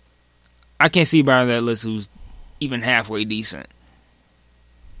 I can't see anybody on that list who's even halfway decent.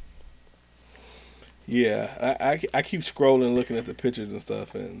 Yeah, I keep scrolling, looking at the pictures and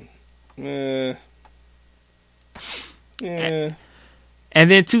stuff, and And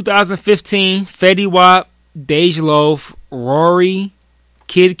then 2015, Fetty Wap, Dej Loaf, Rory,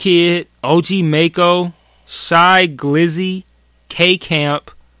 Kid, OG Mako, Shy Glizzy, K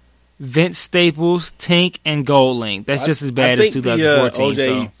Camp, Vince Staples, Tink, and Gold Link. That's just as bad as 2014.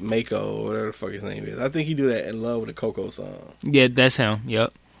 OJ Mako, whatever the fuck his name is. I think he do that In Love with the Coco song. Yeah, that's him.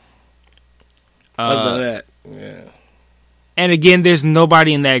 Yep. Other than that, yeah. And again, there's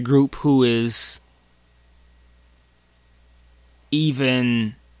nobody in that group who is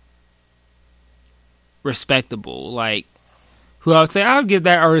even respectable. Like, who I would say, I'll give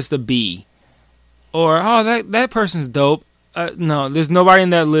that artist a B. Or, oh, that person's dope. No, there's nobody in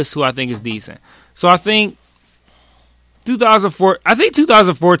that list who I think is decent. So I think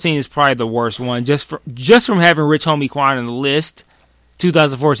 2014 is probably the worst one. Just from having Rich Homie Quan in the list,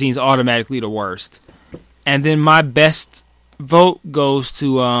 2014 is automatically the worst. And then my best vote goes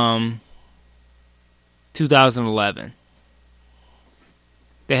to 2011.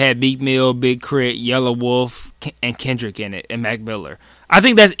 They had Meek Mill, Big Crit, Yellow Wolf, and Kendrick in it, and Mac Miller. I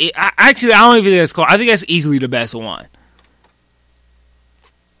think that's it. I don't even think that's close. I think that's easily the best one.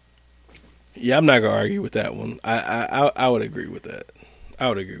 Yeah, I'm not gonna argue with that one. I would agree with that. I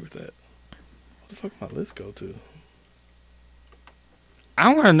would agree with that. What the fuck my list go to?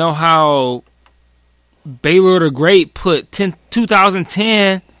 I want to know how Baylor the Great put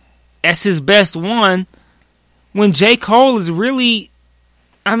 2010 as his best one when J. Cole is really,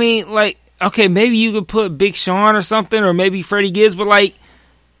 I mean, like, okay, maybe you could put Big Sean or something, or maybe Freddie Gibbs, but like,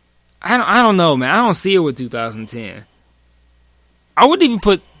 I don't know, man. I don't see it with 2010. I wouldn't even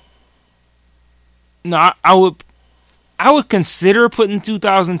put. No, I would consider putting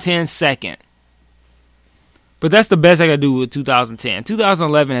 2010 second. But that's the best I could do with 2010.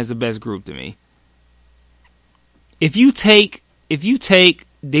 2011 has the best group to me. If you take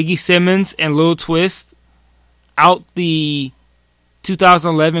Diggy Simmons and Lil Twist out the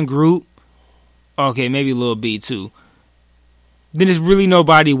 2011 group, okay, maybe Lil B too, then there's really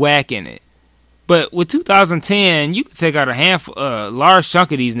nobody whack in it. But with 2010, you could take out a large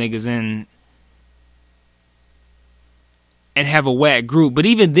chunk of these niggas and have a whack group. But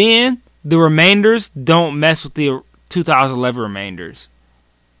even then, the remainders don't mess with the 2011 remainders.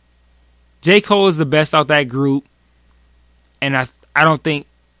 J. Cole is the best out that group, and I don't think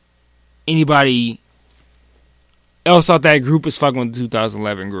anybody else out that group is fucking with the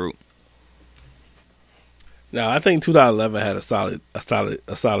 2011 group. No, I think 2011 had a solid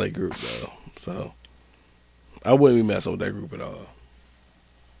group though. So I wouldn't be messing with that group at all.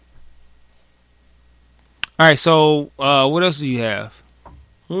 All right, so what else do you have?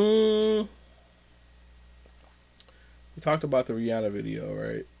 We talked about the Rihanna video,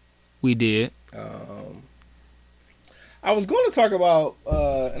 right? We did. I was going to talk about,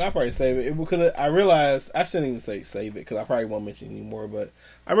 and I'll probably save it because I realized I shouldn't even say save it because I probably won't mention it anymore. But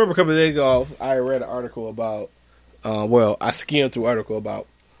I remember a couple of days ago, I read an article about, I skimmed through an article about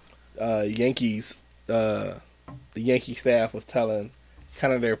Yankees. The Yankee staff was telling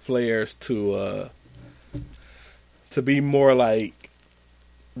kind of their players to be more like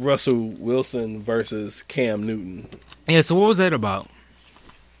Russell Wilson versus Cam Newton. Yeah. So what was that about?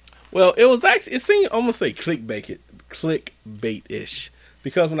 Well, it was actually, it seemed almost like clickbait-ish.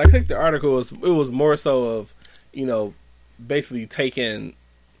 Because when I clicked the article, it was more so of, basically taking,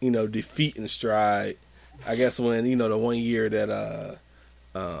 defeat in stride. I guess when, the 1 year that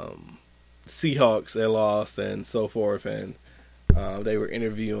Seahawks, they lost and so forth, and they were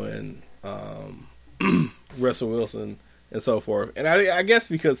interviewing Russell Wilson and so forth. And I guess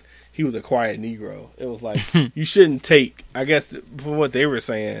because he was a quiet Negro, it was like, you shouldn't take, I guess, from what they were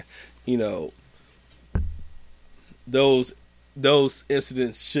saying, those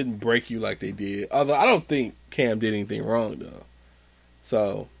incidents shouldn't break you like they did. Although I don't think Cam did anything wrong, though.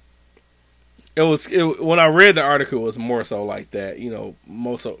 So, when I read the article, it was more so like that,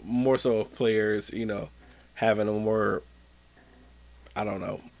 more so of players, having a more, I don't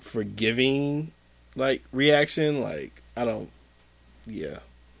know, forgiving, like, reaction, like,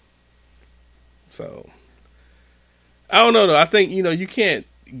 So, I don't know, though. I think, you can't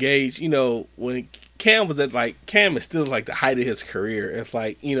gauge, when Cam was Cam is still, like, the height of his career. It's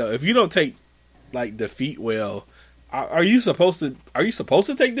like, if you don't take, like, defeat well, are you supposed to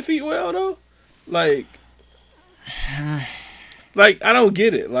take defeat well, though? Like, I don't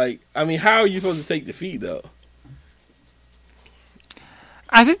get it. Like, I mean, how are you supposed to take defeat, though?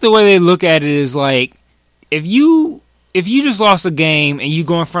 I think the way they look at it is like, if you just lost a game and you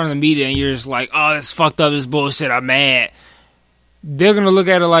go in front of the media and you're just like, oh, this fucked up, this bullshit, I'm mad. They're going to look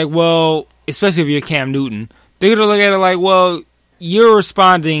at it like, well, especially if you're Cam Newton, they're going to look at it like, well, you're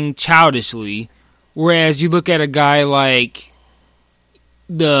responding childishly, whereas you look at a guy like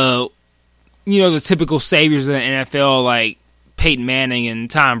the typical saviors of the NFL, like Peyton Manning and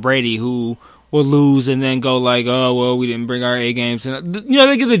Tom Brady, who will lose and then go like, oh, well, we didn't bring our A games tonight.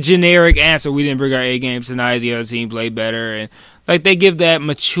 They give the generic answer, we didn't bring our A games tonight, the other team played better. And like they give that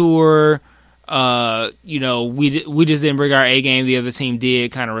mature, we just didn't bring our A game, the other team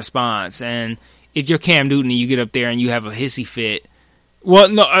did kind of response. And if you're Cam Newton and you get up there and you have a hissy fit, or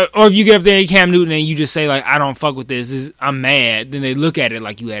if you get up there and you're Cam Newton and you just say like, I don't fuck with this, I'm mad, then they look at it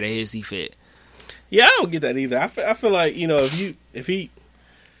like you had a hissy fit. Yeah, I don't get that either. I feel like, if he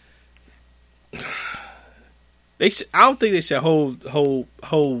I don't think they should hold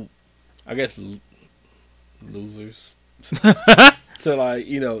I guess losers to like,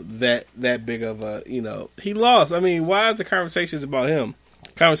 that big of a, he lost. I mean, why is the conversations about him?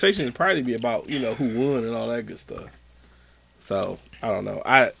 Conversations would probably be about, who won and all that good stuff. So, I don't know.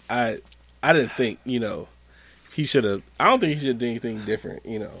 I didn't think, he should have, I don't think he should have done anything different,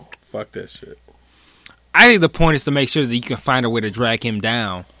 fuck that shit. I think the point is to make sure that you can find a way to drag him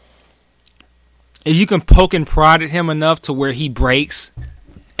down. If you can poke and prod at him enough to where he breaks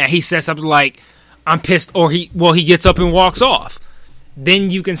and he says something like, I'm pissed, or he gets up and walks off,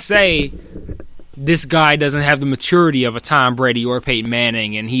 then you can say, this guy doesn't have the maturity of a Tom Brady or Peyton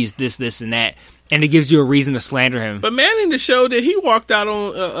Manning, and he's this, and that, and it gives you a reason to slander him. But Manning showed that he walked out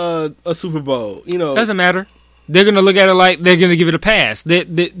on a Super Bowl, Doesn't matter. They're going to look at it like they're going to give it a pass.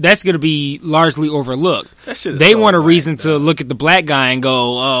 That's going to be largely overlooked. They want a reason to look at the black guy and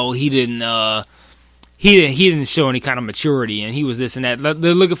go, oh, he didn't show any kind of maturity, and he was this and that.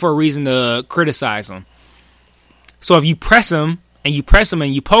 They're looking for a reason to criticize him. So if you press him and you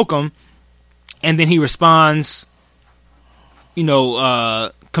poke him, and then he responds,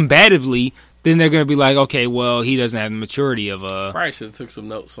 combatively, then they're going to be like, okay, well, he doesn't have the maturity of a... Probably should have took some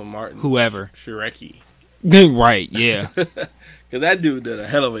notes from Martin. Whoever. Shireki. Right, yeah. Because that dude did a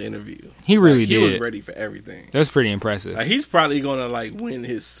hell of an interview. He really did. He was ready for everything. That's pretty impressive. He's probably going to, like, win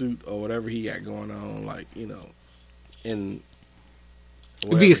his suit or whatever he got going on, like, in...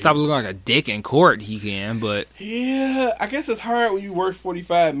 If he can stop looking like a dick in court, he can, but... Yeah, I guess it's hard when you worth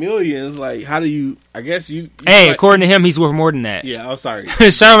 $45 million. It's like, how do you... I guess you hey, like, according to him, he's worth more than that. Yeah, I'm sorry.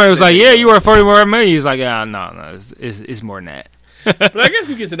 Charlamagne was like, yeah, you worth $40 million. He's like, no, it's more than that. But I guess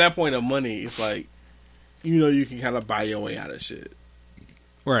we get to that point of money, it's like, you can kind of buy your way out of shit.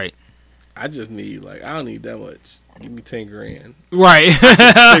 Right. I just need, like, I don't need that much. Give me $10,000. Right.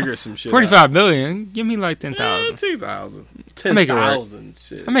 Figure some shit 45 million. Give me like 10,000. 2,000. I'll make it work. 10,000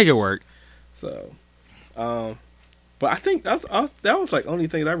 shit. I'll make it work. So, but I think that was like only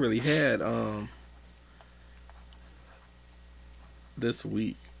thing that I really had this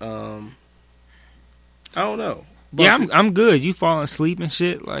week. I don't know. Yeah, I'm good. You falling asleep and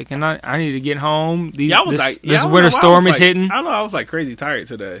shit, like, and I need to get home. This winter storm is hitting. I don't know. I was like crazy tired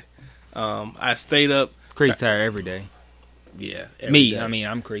today. I stayed up. Crazy tired every day. Yeah, me. day. I mean,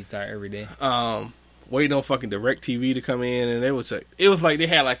 I'm crazy tired every day. Waiting on fucking DirecTV to come in, and it was like they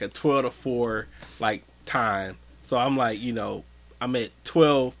had like a 12 to 4 like time. So I'm like, I'm at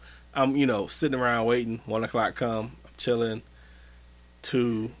 12. I'm sitting around waiting. 1 o'clock come. I'm chilling.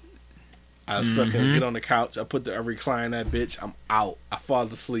 2. I sucking, get on the couch. I recline that bitch. I'm out. I fall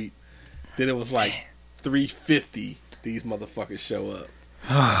asleep. Then it was like 3:50. These motherfuckers show up,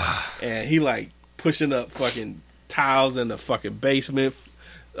 and he like pushing up fucking tiles in the fucking basement,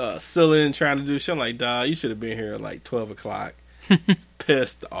 ceiling, trying to do shit. I'm like, dawg, you should have been here at like 12 o'clock.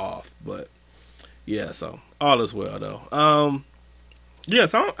 Pissed off, but yeah. So all is well though. Yeah.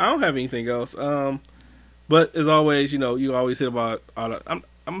 So I don't have anything else. But as always, you always hit about all the.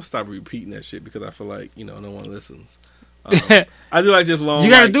 I'm gonna stop repeating that shit because I feel like no one listens. I do like just long. You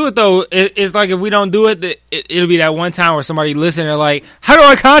got to do it though. It's like if we don't do it, it'll be that one time where somebody listen. They're like, "How do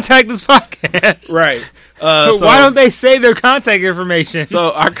I contact this podcast?" Right. So why don't they say their contact information?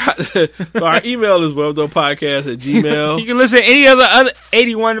 So our email is whatupthough@gmail.com. You can listen to any other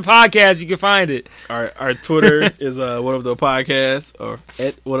 81 podcasts. You can find it. Our Twitter is whatupthough or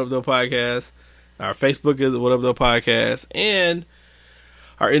at whatupthough. Our Facebook is whatupthough, and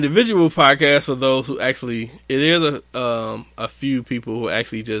our individual podcasts for those who actually, there's a few people who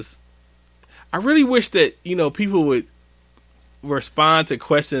actually just. I really wish that people would respond to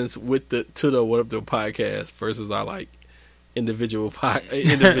questions to the What Up Though podcast versus our like individual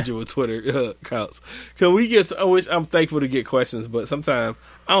Twitter accounts. Cause we get, which I'm thankful to get questions, but sometimes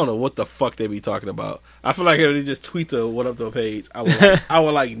I don't know what the fuck they be talking about. I feel like if they just tweet the What Up Though page, I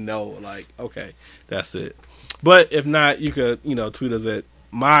would know, like, okay, that's it. But if not, you could tweet us at.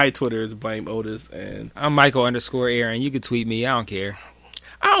 My Twitter is Blame Otis, and I'm Michael_Aaron. You can tweet me. I don't care.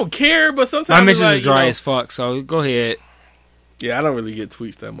 I don't care, but sometimes my mentions is dry as fuck. So go ahead. Yeah, I don't really get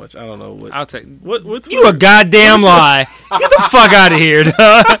tweets that much. I don't know what. I'll take what you a goddamn lie. Get the fuck out of here,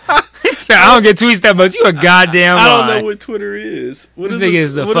 dog. I don't get tweets that much. You a goddamn lie. I don't know what Twitter is. This nigga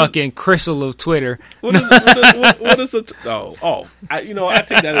is the fucking crystal of Twitter. What is a? I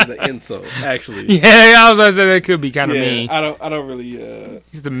take that as an insult. Actually, yeah, I was gonna say that could be kind of mean. I don't really.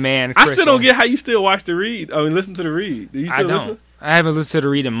 He's the man. Crystal. I still don't get how you still watch the read. I mean, listen to the read. Do you still listen? I haven't listened to the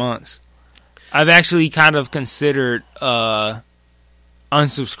read in months. I've actually kind of considered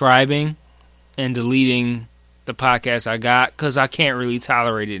unsubscribing and deleting the podcast I got because I can't really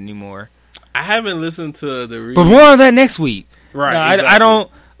tolerate it anymore. I haven't listened to the read. But more on that next week. Right. No, exactly. I don't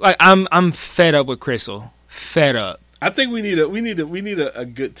like. I'm fed up with Crystal. Fed up. I think we need a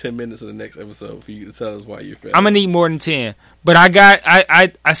good 10 minutes of the next episode for you to tell us why you're fed up. I'm gonna need more than 10. But I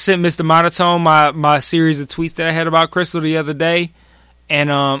sent Mr. Monotone my series of tweets that I had about Crystal the other day,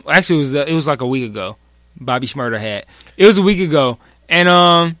 and actually it was like a week ago. Bobby Shmurda had it was a week ago,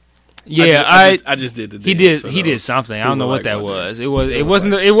 and yeah, I just did the dance. He did something. I don't know what that was. It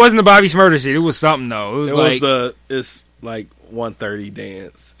wasn't the Bobby Shmurda shit. It was something though. It's like 1:30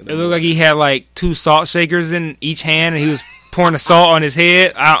 dance. It looked like he had like 2 salt shakers in each hand, and he was pouring the salt on his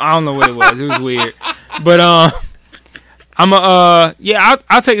head. I don't know what it was. It was weird. But I'll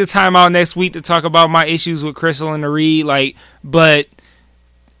take the time out next week to talk about my issues with Crystal and the read. Like, but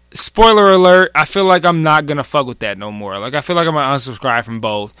spoiler alert, I feel like I'm not gonna fuck with that no more. Like, I feel like I'm gonna unsubscribe from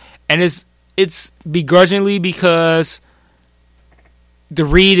both, and it's begrudgingly because the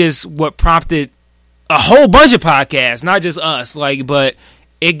read is what prompted a whole bunch of podcasts, not just us. Like, but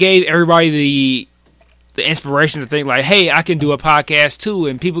it gave everybody the inspiration to think like, hey, I can do a podcast too,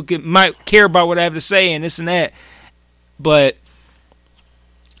 and people might care about what I have to say and this and that. But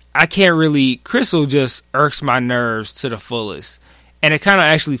I can't really. Crystal just irks my nerves to the fullest. And it kind of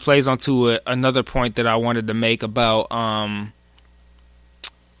actually plays onto another point that I wanted to make about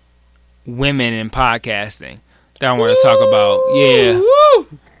women in podcasting that I want to talk about. Yeah. Woo!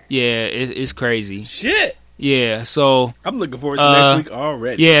 Yeah, it's crazy. Shit. Yeah, so I'm looking forward to next week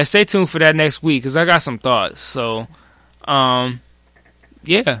already. Yeah, stay tuned for that next week because I got some thoughts. So,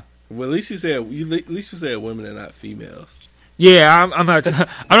 yeah. Well, at least you said women and not females. Yeah, I'm not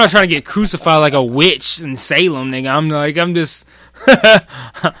trying to get crucified like a witch in Salem, nigga. I'm just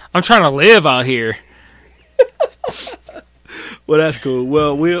I'm trying to live out here. Well, that's cool.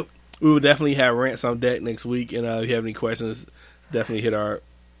 Well, we will definitely have rants on deck next week, and if you have any questions, definitely hit all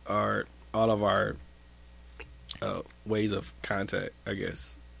of our ways of contact, I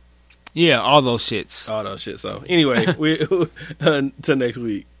guess. Yeah, all those shits. So anyway, we until next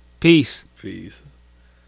week. Peace. Peace.